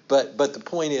 But the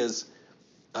point is,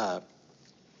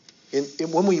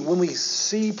 when we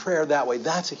see prayer that way,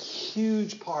 that's a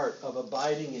huge part of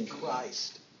abiding in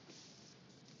Christ.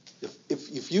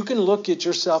 If you can look at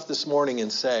yourself this morning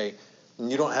and say,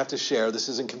 and you don't have to share, this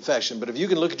isn't confession, but if you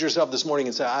can look at yourself this morning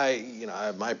and say,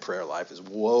 my prayer life is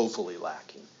woefully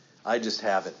lacking. I just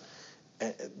haven't.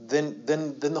 Then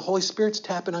the Holy Spirit's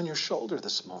tapping on your shoulder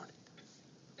this morning.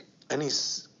 And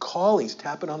he's calling, he's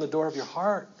tapping on the door of your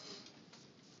heart.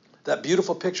 That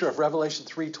beautiful picture of Revelation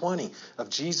 3:20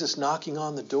 of Jesus knocking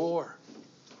on the door.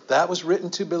 That was written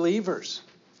to believers.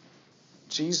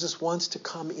 Jesus wants to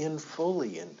come in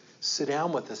fully and sit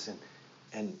down with us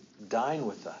and dine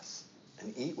with us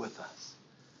and eat with us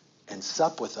and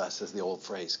sup with us, as the old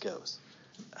phrase goes.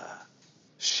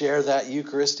 Share that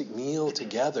Eucharistic meal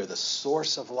together. The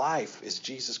source of life is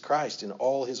Jesus Christ in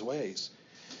all his ways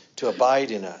to abide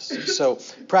in us. So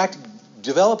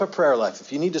develop a prayer life.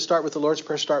 If you need to start with the Lord's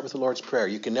Prayer, start with the Lord's Prayer.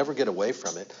 You can never get away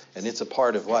from it, and it's a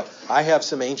part of what I have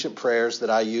some ancient prayers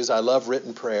that I use. I love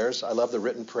written prayers. I love the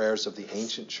written prayers of the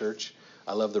ancient church.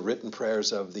 I love the written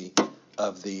prayers of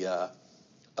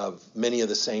many of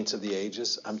the saints of the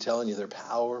ages. I'm telling you, they're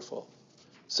powerful.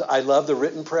 So I love the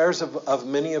written prayers of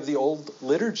many of the old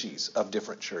liturgies of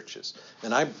different churches.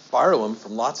 And I borrow them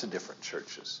from lots of different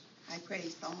churches. I pray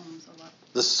Psalms a lot.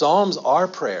 The Psalms are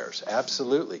prayers,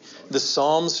 absolutely. The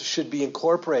Psalms should be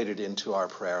incorporated into our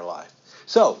prayer life.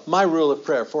 So my rule of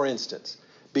prayer, for instance,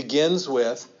 begins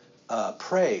with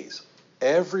praise.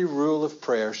 Every rule of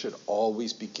prayer should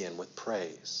always begin with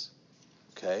praise.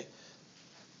 Okay?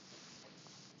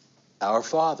 Our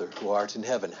Father, who art in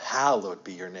heaven, hallowed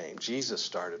be your name. Jesus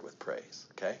started with praise.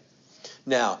 Okay?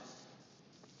 Now,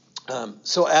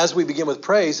 so as we begin with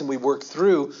praise and we work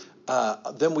through,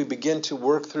 then we begin to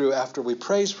work through, after we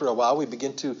praise for a while, we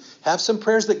begin to have some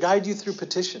prayers that guide you through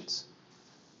petitions.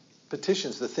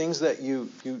 Petitions, the things that you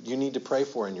need to pray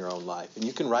for in your own life. And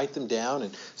you can write them down.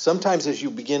 And sometimes as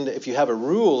you begin to, if you have a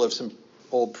rule of some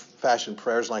old-fashioned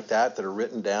prayers like that are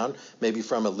written down, maybe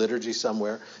from a liturgy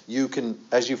somewhere, you can,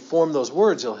 as you form those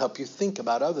words, it'll help you think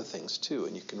about other things too,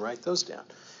 and you can write those down.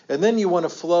 And then you want to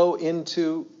flow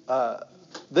into,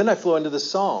 then I flow into the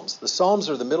Psalms. The Psalms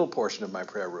are the middle portion of my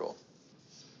prayer rule.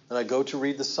 And I go to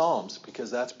read the Psalms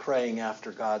because that's praying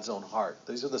after God's own heart.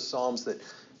 These are the Psalms that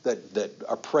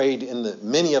are prayed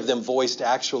many of them voiced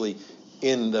actually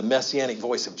in the messianic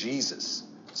voice of Jesus.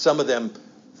 Some of them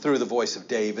through the voice of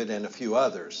David and a few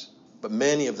others. But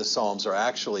many of the Psalms are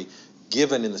actually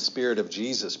given in the spirit of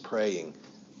Jesus praying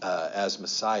as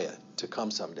Messiah to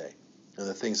come someday and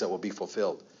the things that will be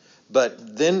fulfilled.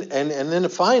 But then, and then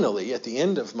finally, at the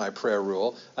end of my prayer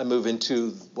rule, I move into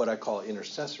what I call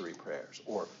intercessory prayers,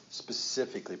 or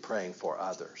specifically praying for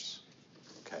others.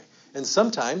 Okay, and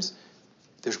sometimes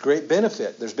there's great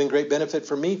benefit. There's been great benefit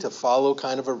for me to follow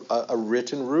kind of a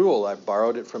written rule. I've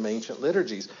borrowed it from ancient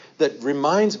liturgies that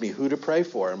reminds me who to pray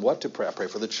for and what to pray. I pray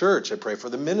for the church. I pray for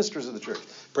the ministers of the church.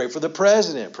 Pray for the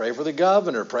president. Pray for the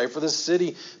governor. Pray for the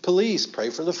city police. Pray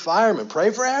for the firemen.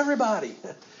 Pray for everybody.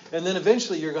 And then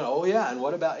eventually you're going, oh yeah, and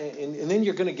what about, and then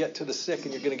you're going to get to the sick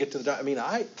and you're going to get to the, I mean,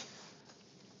 I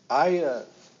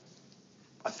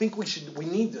think we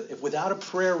need to, if without a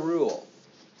prayer rule,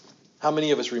 how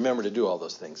many of us remember to do all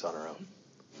those things on our own?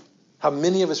 How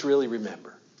many of us really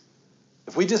remember?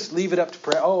 If we just leave it up to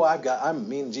prayer,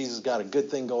 me and Jesus got a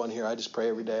good thing going here. I just pray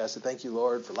every day. I say, thank you,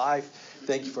 Lord, for life.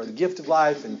 Thank you for the gift of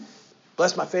life, and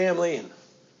bless my family. And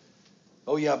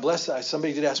oh yeah,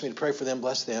 somebody did ask me to pray for them,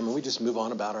 bless them, and we just move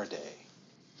on about our day.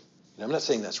 And I'm not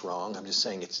saying that's wrong. I'm just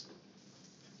saying it's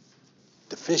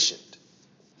deficient.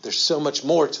 There's so much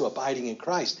more to abiding in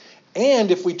Christ. And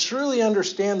if we truly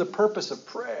understand the purpose of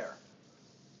prayer,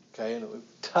 okay, and we've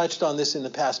touched on this in the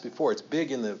past before. It's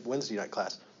big in the Wednesday night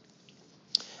class.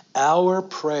 Our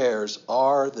prayers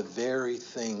are the very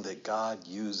thing that God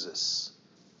uses.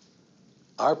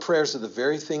 Our prayers are the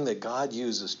very thing that God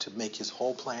uses to make his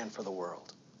whole plan for the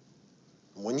world.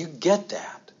 When you get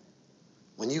that,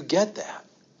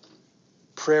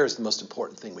 prayer is the most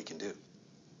important thing we can do.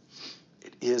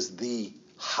 It is the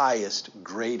highest,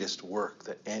 greatest work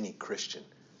that any Christian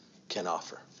can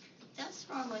offer. That's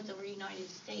problem with the United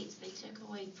States. They took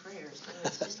away prayers, so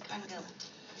it's just kind of...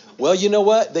 Well, you know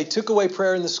what? They took away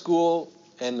prayer in the school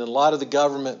and a lot of the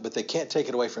government, but they can't take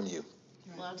it away from you.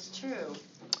 Well, that's true.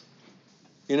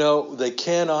 You know, they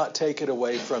cannot take it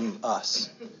away from us.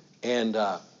 And,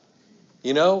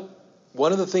 you know,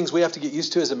 one of the things we have to get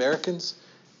used to as Americans,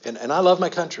 and I love my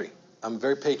country. I'm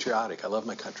very patriotic. I love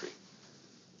my country.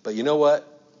 But you know what?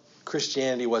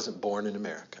 Christianity wasn't born in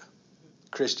America.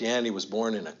 Christianity was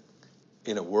born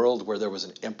in a world where there was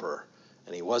an emperor,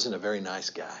 and he wasn't a very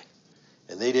nice guy.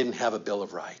 And they didn't have a Bill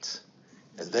of Rights.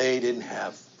 And they didn't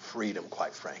have freedom,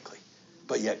 quite frankly.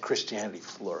 But yet Christianity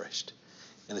flourished.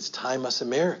 And it's time us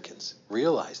Americans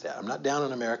realize that. I'm not down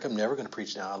on America. I'm never going to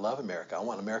preach down. I love America. I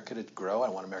want America to grow. I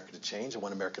want America to change. I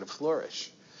want America to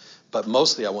flourish. But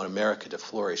mostly I want America to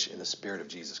flourish in the spirit of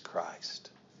Jesus Christ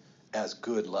as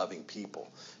good, loving people.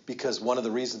 Because one of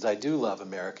the reasons I do love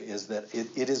America is that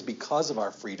it is because of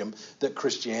our freedom that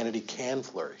Christianity can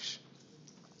flourish.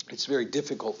 It's very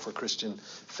difficult for Christian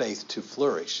faith to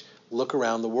flourish. Look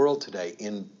around the world today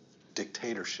in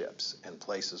dictatorships and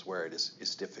places where it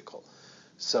is difficult.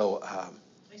 So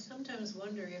I sometimes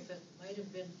wonder if it might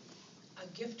have been a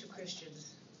gift to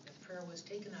Christians if prayer was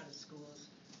taken out of schools,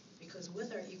 because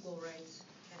with our equal rights,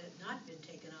 had it not been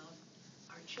taken out,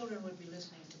 our children would be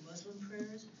listening to Muslim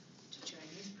prayers, to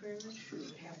Chinese prayers. We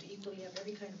would have to equally have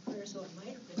every kind of prayer, so it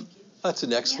might have been a gift. that's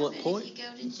an excellent Yeah, point. If you go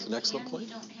to That's Japan, an excellent point.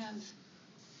 you don't have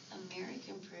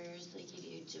American prayers like you do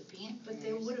Japan prayers. But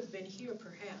they would have been here,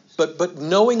 perhaps. But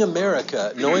knowing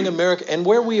America, and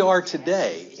where we are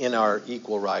today in our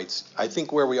equal rights, I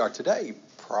think where we are today, you're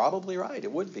probably right,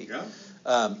 it would be. Yeah.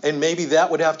 And maybe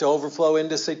that would have to overflow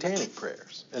into satanic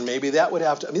prayers. And maybe that would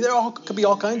have to, could be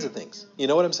all kinds of things. You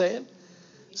know what I'm saying?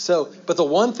 So, but the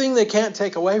one thing they can't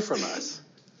take away from us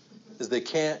is they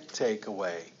can't take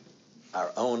away our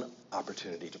own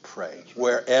opportunity to pray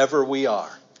wherever we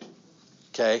are.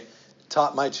 Okay?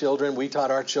 Taught my children, we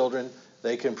taught our children,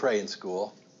 they can pray in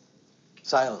school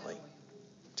silently.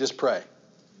 Just pray.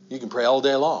 You can pray all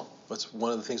day long. That's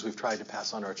one of the things we've tried to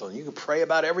pass on to our children. You can pray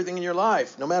about everything in your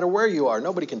life, no matter where you are.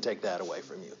 Nobody can take that away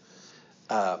from you.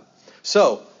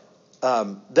 So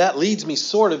that leads me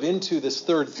sort of into this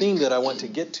third theme that I want to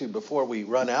get to before we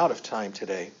run out of time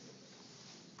today.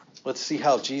 Let's see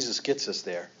how Jesus gets us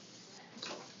there.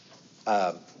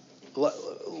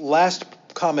 Last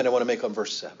comment I want to make on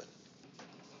verse 7.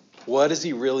 What does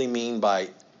he really mean by,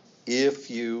 if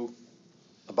you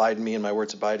abide in me and my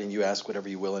words abide in you, ask whatever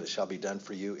you will and it shall be done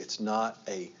for you? It's not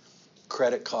a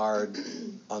credit card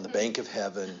on the bank of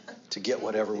heaven to get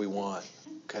whatever we want.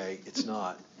 Okay? It's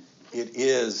not. It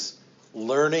is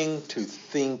learning to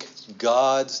think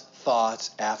God's thoughts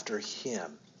after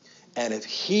him. And if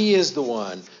he is the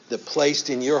one that placed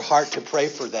in your heart to pray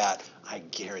for that, I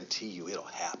guarantee you it'll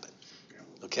happen.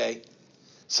 Okay?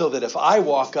 So that if I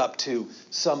walk up to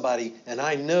somebody and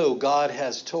I know God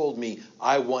has told me,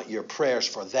 I want your prayers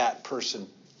for that person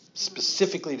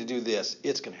specifically to do this,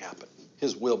 it's going to happen.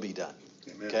 His will be done.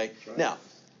 Amen. Okay? Right. Now,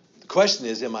 the question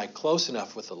is, am I close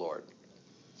enough with the Lord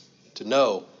to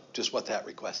know just what that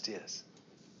request is?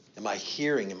 Am I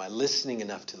listening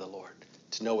enough to the Lord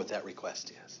to know what that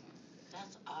request is?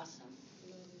 That's awesome.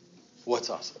 What's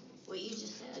awesome? What you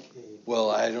just said.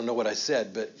 Well, I don't know what I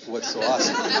said, but what's so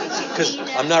awesome? Because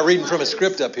I'm not reading from a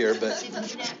script up here, but... To be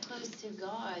that close to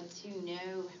God, to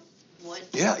know what...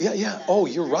 Yeah. Oh,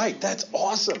 you're right. That's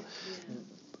awesome.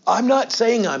 I'm not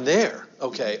saying I'm there.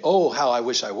 Okay. Oh, how I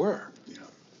wish I were. Yeah.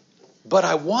 But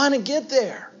I want to get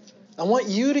there. I want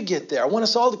you to get there. I want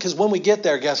us all to, because when we get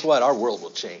there, guess what? Our world will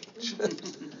change.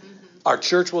 Our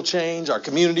church will change. Our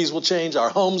communities will change. Our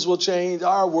homes will change.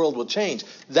 Our world will change.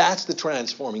 That's the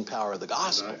transforming power of the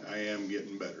gospel. I am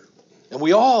getting better. And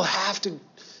we all have to,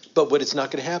 but it's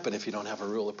not going to happen if you don't have a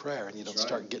rule of prayer and you don't That's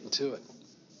start right. getting to it.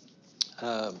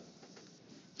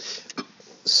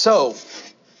 So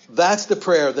that's the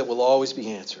prayer that will always be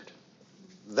answered.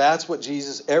 That's what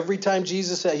Jesus, every time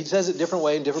Jesus said, he says it different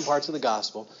way in different parts of the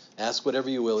gospel. Ask whatever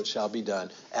you will, it shall be done.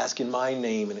 Ask in my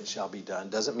name and it shall be done.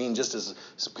 Doesn't mean because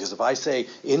if I say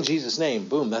in Jesus' name,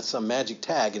 boom, that's some magic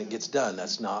tag and it gets done.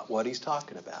 That's not what he's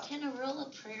talking about. Can a rule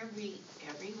of prayer be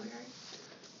everywhere?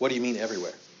 What do you mean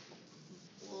everywhere?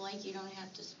 Well, like you don't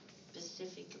have to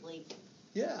specifically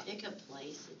Yeah. pick a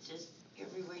place. It's just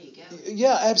everywhere you go.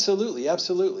 Yeah,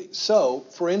 absolutely. So,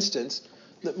 for instance,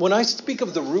 when I speak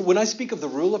of the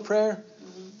rule of prayer,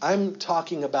 I'm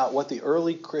talking about what the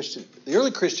early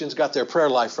Christians got their prayer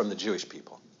life from the Jewish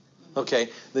people. Okay,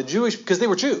 because they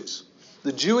were Jews.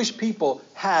 The Jewish people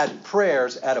had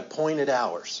prayers at appointed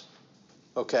hours.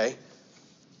 Okay,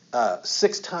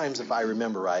 6 times, if I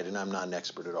remember right, and I'm not an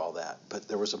expert at all that, but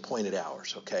there was appointed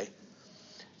hours, okay?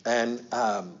 And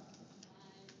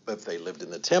if they lived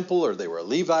in the temple or they were a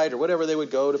Levite or whatever, they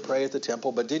would go to pray at the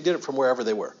temple, but they did it from wherever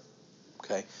they were,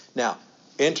 okay? Now,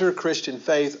 enter Christian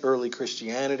faith, early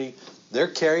Christianity. They're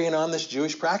carrying on this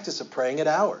Jewish practice of praying at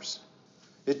hours.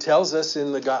 It tells us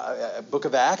in the book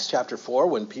of Acts, chapter 4,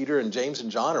 when Peter and James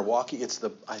and John are walking,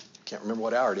 I can't remember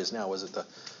what hour it is now. Was it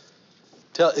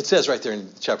it says right there in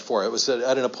chapter 4, it was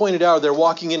at an appointed hour, they're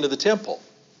walking into the temple.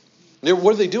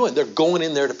 What are they doing? They're going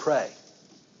in there to pray.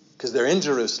 Because they're in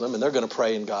Jerusalem and they're going to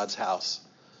pray in God's house.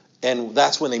 And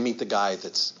that's when they meet the guy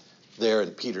that's there,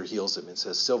 and Peter heals him and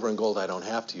says, silver and gold I don't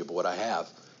have to you, but what I have,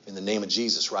 in the name of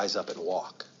Jesus, rise up and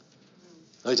walk.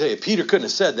 Let me tell you, Peter couldn't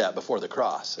have said that before the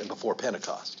cross and before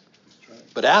Pentecost. Right.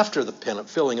 But after the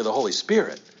filling of the Holy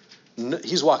Spirit,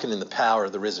 he's walking in the power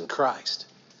of the risen Christ.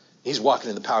 He's walking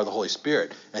in the power of the Holy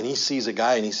Spirit. And he sees a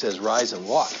guy and he says, rise and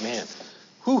walk. Man,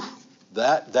 whew,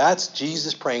 that's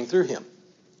Jesus praying through him.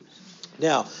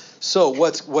 Now, so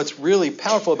what's really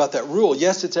powerful about that rule?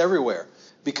 Yes, it's everywhere,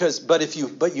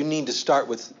 but you need to start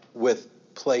with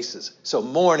places. So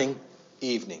morning,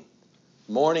 evening.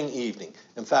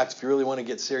 In fact, if you really want to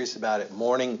get serious about it,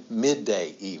 morning,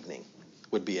 midday, evening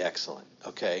would be excellent.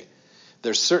 Okay,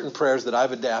 there's certain prayers that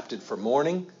I've adapted for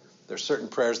morning. There's certain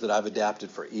prayers that I've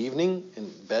adapted for evening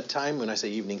and bedtime. When I say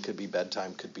evening, could be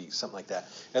bedtime, could be something like that.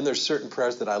 And there's certain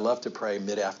prayers that I love to pray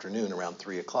mid-afternoon around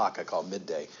 3 o'clock. I call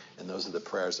midday. And those are the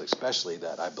prayers especially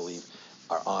that I believe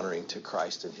are honoring to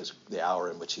Christ in the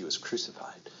hour in which he was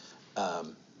crucified.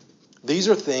 These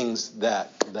are things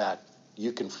that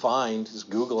you can find. Just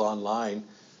Google online.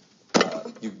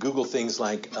 You Google things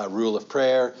like rule of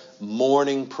prayer,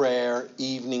 morning prayer,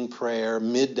 evening prayer,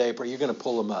 midday prayer. You're going to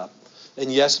pull them up.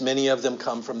 And yes, many of them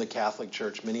come from the Catholic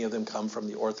Church. Many of them come from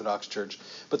the Orthodox Church.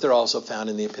 But they're also found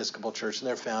in the Episcopal Church, and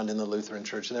they're found in the Lutheran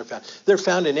Church, and they're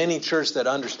found in any church that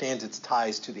understands its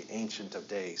ties to the Ancient of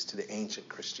Days, to the ancient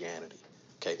Christianity,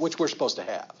 okay, which we're supposed to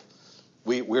have.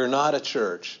 We're not a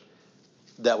church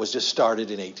that was just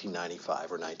started in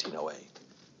 1895 or 1908.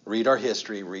 Read our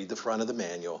history. Read the front of the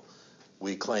manual.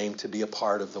 We claim to be a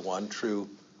part of the one true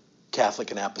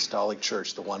Catholic and Apostolic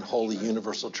Church, the one holy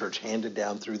universal church handed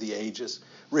down through the ages.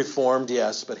 Reformed,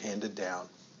 yes, but handed down.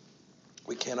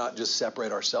 We cannot just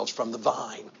separate ourselves from the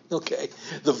vine, okay?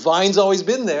 The vine's always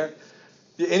been there.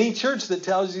 Any church that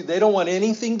tells you they don't want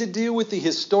anything to do with the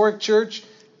historic church,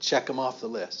 check them off the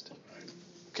list,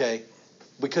 okay?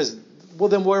 Because, well,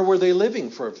 then where were they living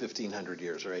for 1,500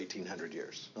 years or 1,800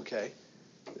 years, okay?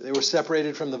 They were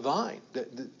separated from the vine.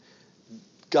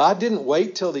 God didn't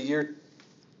wait till the year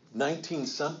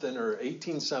 19-something or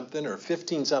 18-something or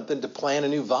 15-something to plant a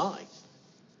new vine.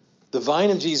 The vine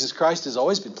of Jesus Christ has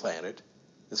always been planted.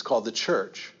 It's called the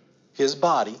church. His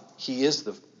body, he is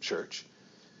the church.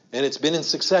 And it's been in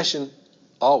succession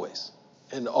always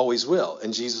and always will.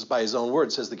 And Jesus, by his own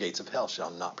word, says the gates of hell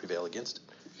shall not prevail against it.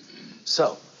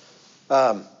 So,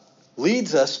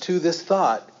 leads us to this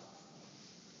thought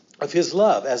of his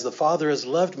love. As the Father has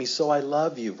loved me, so I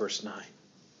love you, verse 9.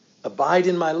 Abide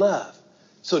in my love.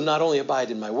 So not only abide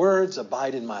in my words,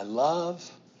 abide in my love.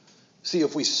 See,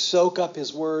 if we soak up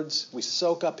his words, we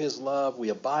soak up his love, we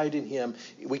abide in him,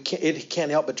 it can't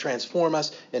help but transform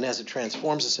us. And as it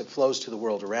transforms us, it flows to the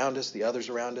world around us, the others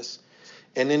around us.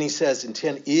 And then he says in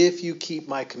 10, if you keep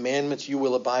my commandments, you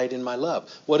will abide in my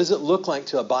love. What does it look like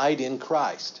to abide in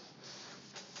Christ?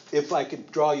 If I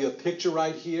could draw you a picture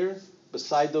right here,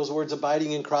 beside those words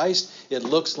abiding in Christ, it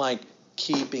looks like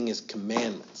keeping his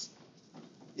commandments.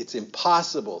 It's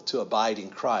impossible to abide in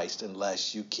Christ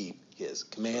unless you keep his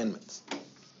commandments.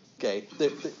 Okay?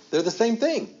 They're the same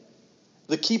thing.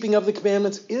 The keeping of the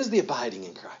commandments is the abiding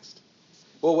in Christ.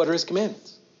 Well, what are his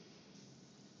commandments?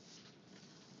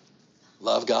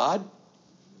 Love God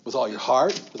with all your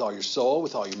heart, with all your soul,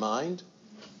 with all your mind.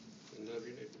 And love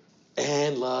your neighbor.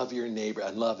 And love your neighbor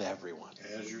and love everyone.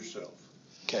 As yourself.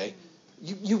 Okay?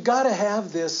 You've got to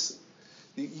have this.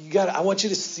 I want you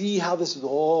to see how this is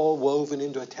all woven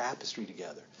into a tapestry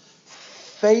together.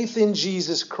 Faith in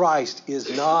Jesus Christ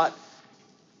is not,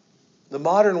 the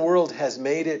modern world has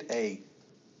made it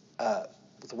the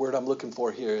word I'm looking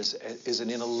for here is an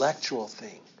intellectual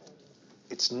thing.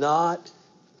 It's not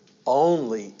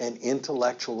only an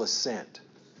intellectual assent.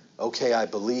 Okay, I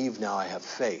believe, now I have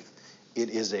faith. It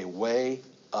is a way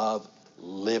of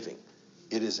living.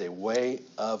 It is a way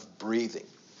of breathing.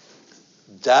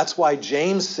 That's why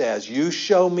James says, you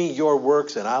show me your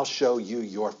works and I'll show you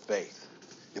your faith.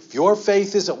 If your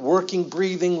faith isn't working,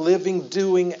 breathing, living,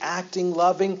 doing, acting,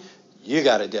 loving, you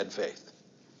got a dead faith.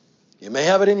 You may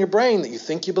have it in your brain that you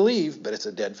think you believe, but it's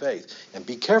a dead faith. And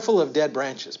be careful of dead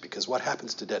branches, because what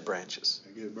happens to dead branches?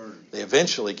 They get burned. They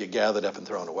eventually get gathered up and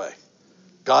thrown away.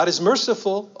 God is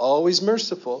merciful, always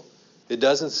merciful. It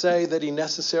doesn't say that he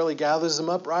necessarily gathers them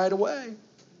up right away.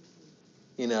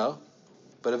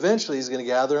 But eventually he's going to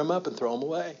gather them up and throw them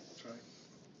away. That's right.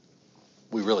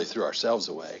 We really threw ourselves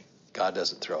away. God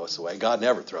doesn't throw us away. God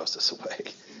never throws us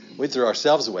away. We throw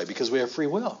ourselves away because we have free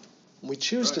will. We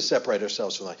choose to separate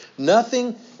ourselves from life.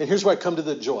 Nothing, and here's where I come to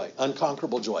the joy,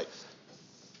 unconquerable joy.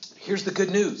 Here's the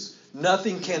good news.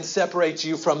 Nothing can separate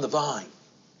you from the vine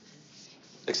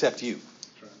except you.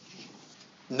 That's right.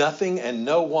 Nothing and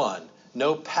no one,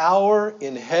 no power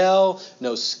in hell,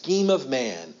 no scheme of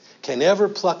man can ever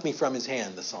pluck me from his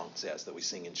hand, the song says that we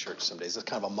sing in church some days. It's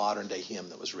kind of a modern day hymn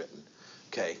that was written.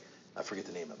 Okay, I forget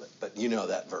the name of it, but you know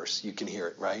that verse. You can hear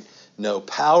it, right? No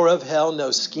power of hell, no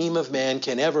scheme of man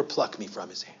can ever pluck me from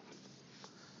his hand.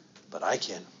 But I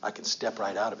can step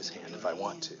right out of his hand if I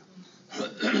want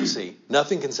to. See,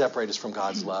 nothing can separate us from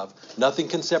God's love. Nothing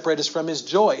can separate us from his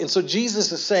joy. And so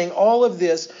Jesus is saying all of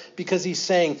this because he's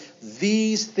saying,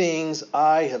 these things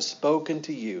I have spoken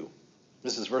to you.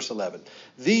 This is verse 11.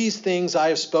 These things I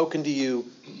have spoken to you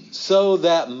so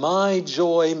that my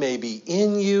joy may be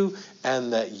in you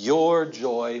and that your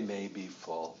joy may be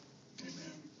full. Amen.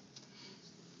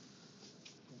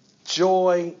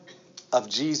 Joy of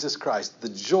Jesus Christ. The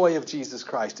joy of Jesus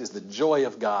Christ is the joy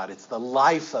of God. It's the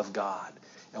life of God.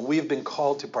 And we've been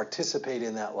called to participate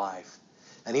in that life.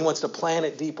 And he wants to plant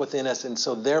it deep within us. And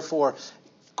so therefore,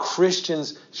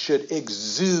 Christians should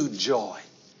exude joy.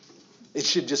 It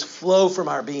should just flow from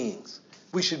our beings.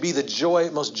 We should be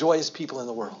the most joyous people in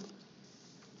the world.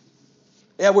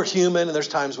 Yeah, we're human, and there's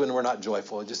times when we're not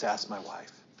joyful. Just ask my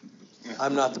wife.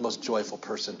 I'm not the most joyful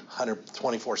person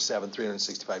 24/7,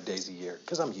 365 days a year,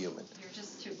 because I'm human. You're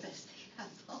just too busy.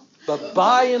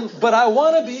 But I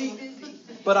want to be.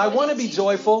 But I want to be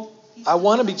joyful. I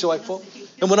want to be joyful.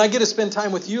 And when I get to spend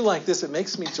time with you like this, it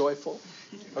makes me joyful.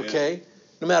 Okay?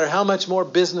 No matter how much more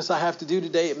business I have to do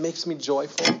today, it makes me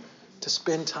joyful to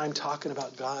spend time talking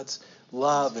about God's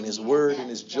love and his word and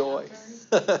his joy.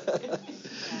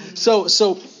 So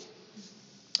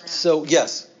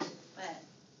yes. But,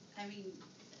 I mean,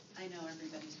 I know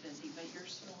everybody's busy, but you're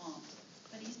swamped.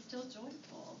 But he's still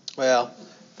joyful. Well,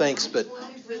 thanks, but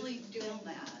I really feel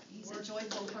that. He's a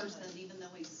joyful person, even though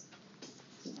he's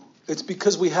swamped. it's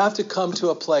because we have to come to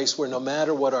a place where no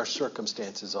matter what our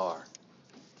circumstances are,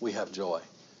 we have joy.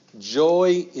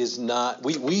 Joy is not,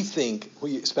 we think,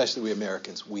 especially we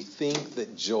Americans, we think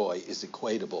that joy is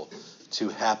equatable to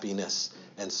happiness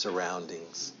and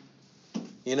surroundings.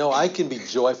 I can be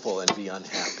joyful and be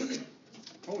unhappy.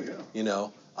 Oh, yeah.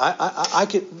 I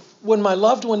could, when my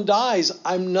loved one dies,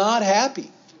 I'm not happy.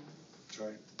 That's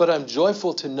right. But I'm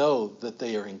joyful to know that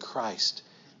they are in Christ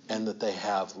and that they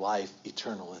have life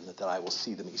eternal and that I will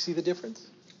see them. You see the difference?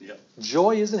 Yep.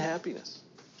 Joy isn't happiness.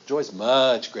 Joy is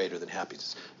much greater than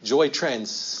happiness. Joy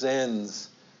transcends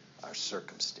our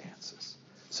circumstances.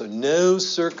 So no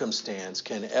circumstance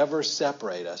can ever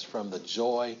separate us from the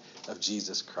joy of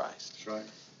Jesus Christ. That's right.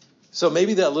 So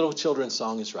maybe that little children's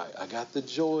song is right. I got the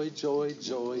joy, joy,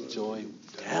 joy, joy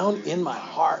down in my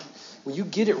heart. When you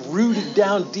get it rooted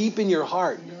down deep in your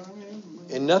heart,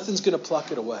 and nothing's going to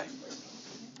pluck it away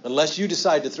unless you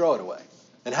decide to throw it away.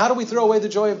 And how do we throw away the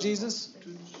joy of Jesus?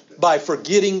 By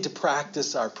forgetting to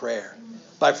practice our prayer.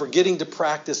 By forgetting to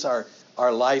practice our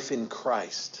life in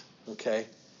Christ. Okay?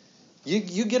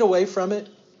 You get away from it,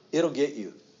 it'll get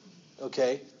you.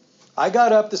 Okay? I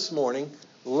got up this morning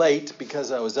late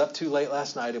because I was up too late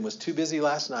last night and was too busy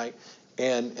last night.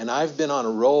 And I've been on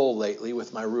a roll lately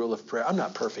with my rule of prayer. I'm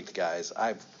not perfect, guys.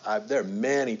 There are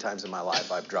many times in my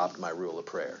life I've dropped my rule of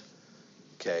prayer.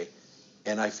 Okay?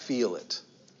 And I feel it.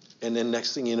 And then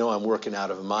next thing you know, I'm working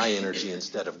out of my energy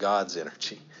instead of God's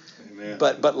energy. Amen.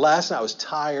 But last night I was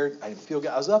tired. I didn't feel good.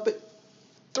 I was up at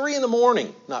 3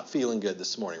 a.m, not feeling good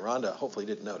this morning. Rhonda hopefully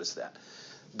didn't notice that.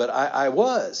 But I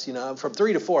was, from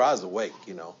 3 to 4, I was awake,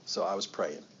 So I was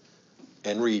praying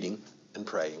and reading and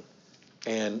praying.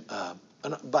 And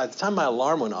by the time my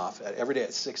alarm went off, every day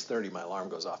at 6:30, my alarm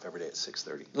goes off every day at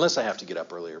 6:30. Unless I have to get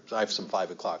up earlier. I have some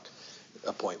 5 o'clock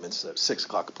appointments, 6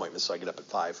 o'clock appointments, so I get up at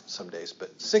 5 some days.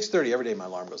 But 6:30 every day my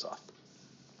alarm goes off.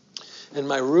 And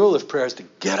my rule of prayer is to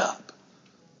get up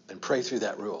and pray through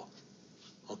that rule.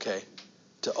 Okay?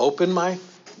 To open my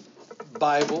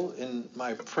Bible and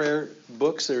my prayer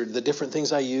books or the different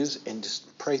things I use and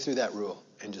just pray through that rule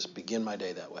and just begin my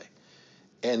day that way.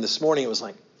 And this morning it was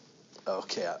like,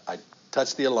 okay, I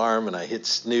touched the alarm and I hit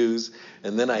snooze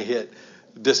and then I hit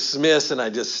dismiss, and I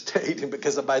just stayed.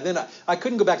 Because by then I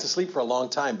couldn't go back to sleep for a long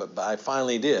time, but I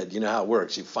finally did. You know how it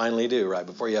works. You finally do, right?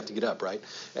 Before you have to get up, right?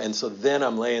 And so then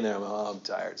I'm laying there, I'm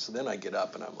tired. So then I get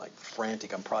up and I'm like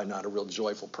frantic. I'm probably not a real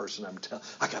joyful person.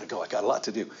 I got to go. I got a lot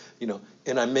to do,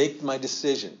 and I make my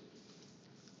decision.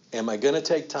 Am I going to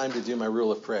take time to do my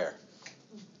rule of prayer?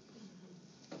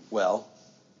 Well,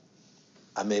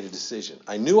 I made a decision.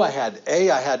 I knew I had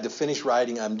to finish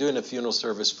writing. I'm doing a funeral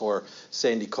service for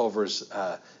Sandy Culver's,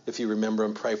 if you remember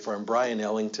him, pray for him. Brian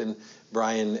Ellington.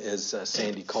 Brian is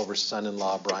Sandy Culver's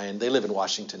son-in-law, Brian. They live in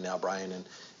Washington now, Brian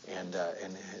and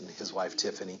his wife,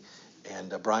 Tiffany.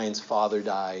 And Brian's father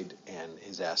died, and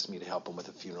he's asked me to help him with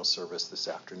a funeral service this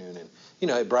afternoon. And,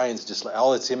 Brian's just like,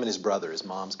 it's him and his brother. His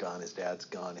mom's gone. His dad's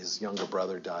gone. His younger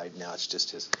brother died. Now it's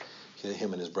just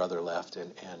him and his brother left.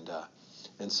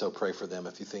 And so pray for them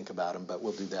if you think about them. But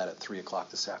we'll do that at 3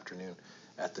 o'clock this afternoon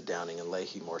at the Downing and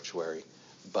Leahy mortuary.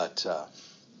 But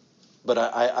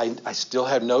I still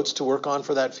had notes to work on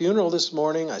for that funeral this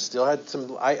morning. I still had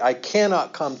some. I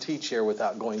cannot come teach here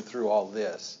without going through all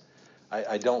this.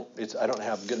 I don't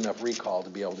have good enough recall to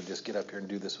be able to just get up here and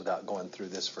do this without going through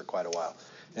this for quite a while.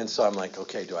 And so I'm like,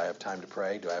 okay, do I have time to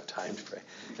pray? Do I have time to pray?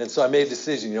 And so I made a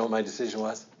decision. You know what my decision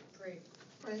was?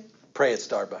 Pray at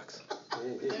Starbucks.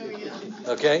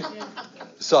 Okay?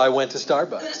 So I went to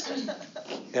Starbucks.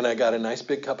 And I got a nice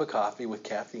big cup of coffee with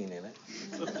caffeine in it.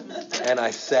 And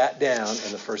I sat down,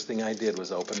 and the first thing I did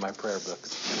was open my prayer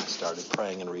books. And I started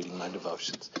praying and reading my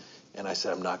devotions. And I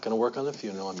said, I'm not going to work on the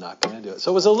funeral. I'm not going to do it.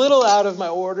 So it was a little out of my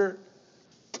order.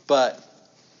 But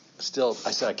still,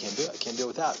 I said, I can't do it. I can't do it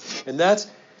without. And that's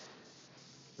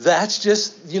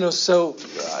just,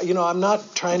 I'm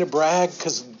not trying to brag,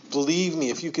 because believe me,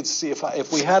 if you could see, if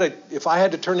I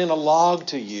had to turn in a log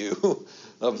to you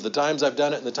of the times I've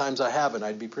done it and the times I haven't,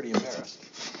 I'd be pretty embarrassed.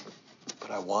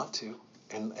 But I want to,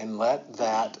 and let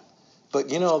that. But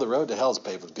the road to hell is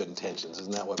paved with good intentions.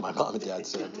 Isn't that what my mom and dad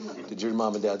said? Did your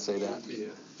mom and dad say that? Yeah.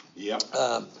 Yep.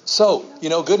 So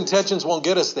good intentions won't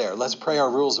get us there. Let's pray our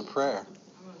rules of prayer.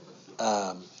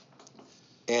 How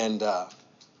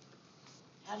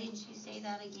did you say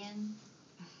that again?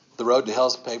 The road to hell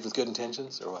is paved with good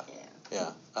intentions, or what?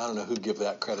 Yeah. I don't know who'd give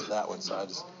that credit that one, so I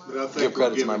just give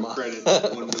credit to my mom.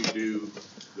 Credit when we do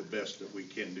the best that we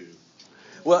can do.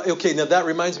 Well, okay, now that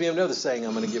reminds me of another saying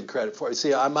I'm going to give credit for. See,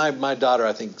 my daughter,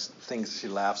 I think, thinks she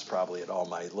laughs probably at all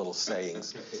my little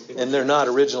sayings, and they're not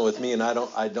original with me, and I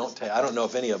don't know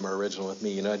if any of them are original with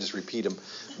me. I just repeat them.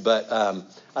 But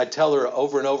I tell her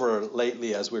over and over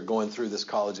lately, as we're going through this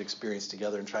college experience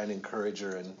together and trying to encourage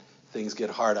her, and things get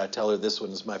hard, I tell her this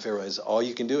one is my favorite. Is all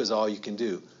you can do is all you can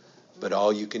do, but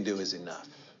all you can do is enough.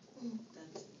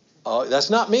 Oh, that's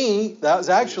not me. That was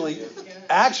actually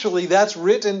that's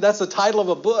written. That's the title of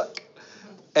a book,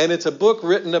 and it's a book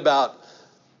written about.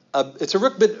 It's a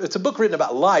book written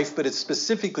about life, but it's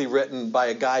specifically written by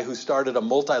a guy who started a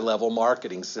multi-level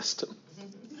marketing system,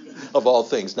 of all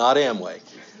things, not Amway.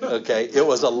 Okay, it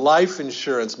was a life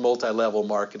insurance multi-level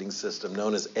marketing system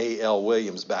known as A.L.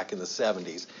 Williams back in the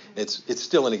 70s. It's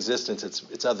still in existence.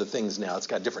 It's other things now. It's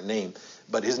got a different name,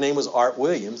 but his name was Art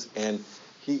Williams, and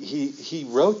he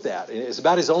wrote that. And it's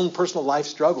about his own personal life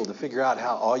struggle to figure out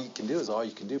how all you can do is all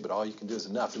you can do, but all you can do is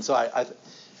enough. And so I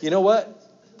you know what?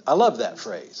 I love that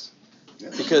phrase,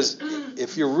 because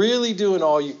if you're really doing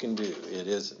all you can do, it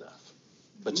is enough.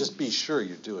 But just be sure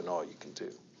you're doing all you can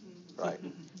do, right?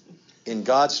 In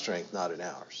God's strength, not in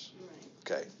ours.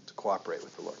 Okay, to cooperate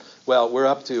with the Lord. Well, we're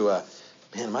up to,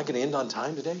 man, am I going to end on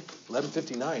time today?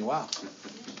 11:59, wow.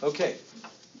 Okay.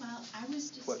 Well, I was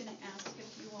just going to ask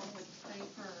if you all would pray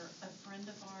for a friend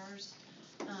of ours,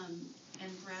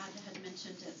 and Brad had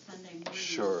mentioned it Sunday morning.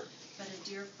 Sure. But a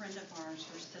dear friend of ours,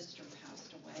 her sister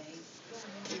passed away,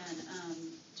 and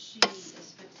she was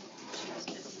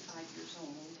 55 years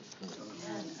old,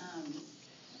 and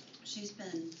she's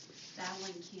been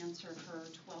battling cancer for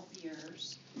 12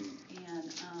 years, and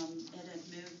it had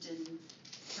moved in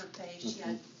her face. She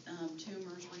had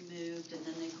tumors removed, and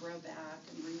then they grow back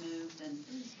and removed, and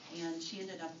she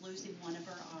ended up losing one of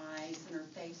her eyes, and her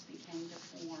face became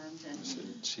deformed, and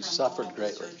she from suffered all the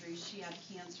greatly. surgeries, she had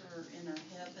cancer in her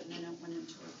hip, and then it went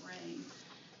into her brain.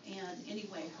 And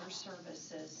anyway, her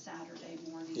service is Saturday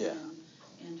morning,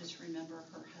 and just remember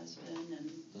her husband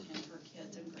and her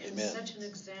kids and grandkids. Amen. Such an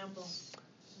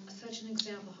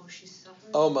example how she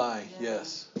suffered. Oh my,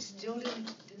 yes. Still didn't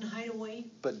hide away.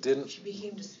 But didn't. She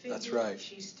became disfigured. That's right.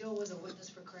 She still was a witness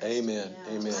for Christ. Amen.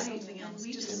 Yeah, Amen. Something else.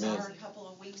 We just saw her a couple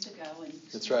of weeks ago, and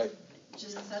That's right.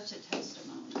 just such a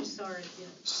testimony. We saw her. Yeah.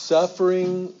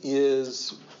 Suffering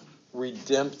is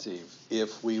redemptive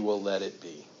if we will let it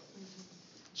be.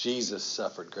 Jesus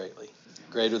suffered greatly.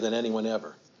 greater than anyone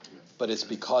ever. But it's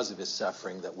because of his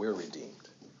suffering that we're redeemed.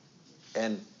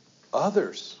 And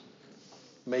others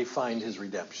may find his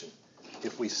redemption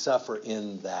if we suffer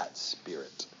in that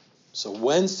spirit. So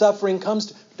when suffering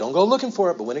comes, don't go looking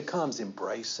for it, but when it comes,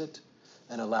 embrace it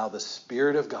and allow the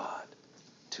Spirit of God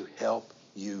to help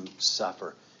you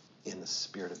suffer in the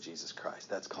Spirit of Jesus Christ.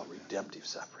 That's called redemptive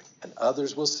suffering. And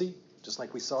others will see, just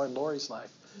like we saw in Lori's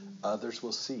life, others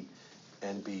will see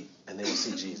and they will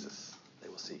see Jesus. They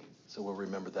will see. So we'll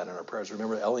remember that in our prayers.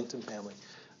 Remember the Ellington family.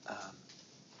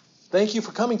 Thank you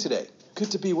for coming today.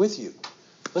 Good to be with you.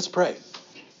 Let's pray.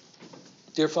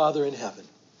 Dear Father in heaven,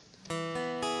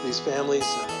 these families,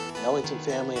 the Ellington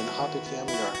family and the Hoppick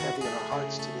family, are heavy in our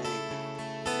hearts today.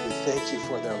 We thank you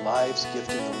for their lives,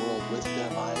 gifting the world with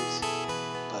their lives,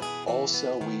 but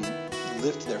also we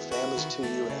lift their families to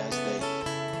you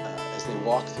as they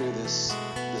walk through this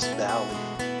valley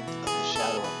of the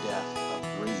shadow of death, of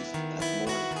grief, and of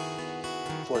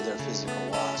mourning for their physical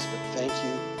loss. But thank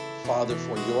you, Father,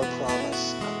 for your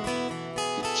promise of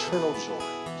eternal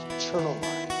joy, eternal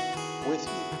life with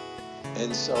you.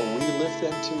 And so we lift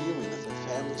them to you. We lift their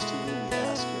families to you. We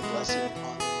ask your blessing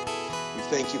upon them. We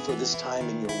thank you for this time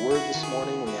in your word this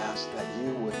morning. We ask that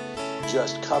you would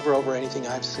just cover over anything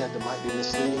I've said that might be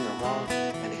misleading or wrong,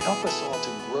 and help us all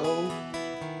to grow,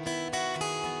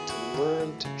 to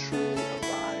learn to truly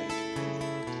abide in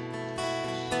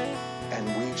you. And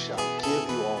we shall give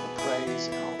you all the praise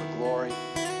and all the glory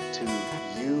to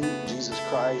you, Jesus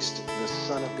Christ, the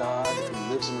Son of God,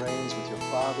 who lives and reigns with your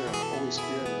Father and the Holy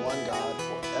Spirit, one God,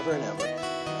 forever and ever,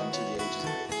 unto the ages of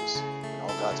ages. And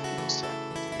all God's people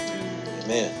said,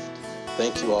 amen.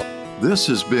 Thank you all. This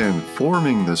has been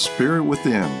Forming the Spirit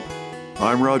Within.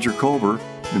 I'm Roger Culver,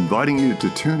 inviting you to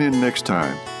tune in next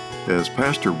time as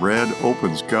Pastor Brad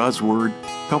opens God's Word,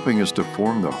 helping us to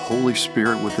form the Holy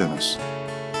Spirit within us.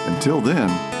 Until then,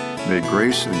 may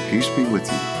grace and peace be with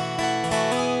you.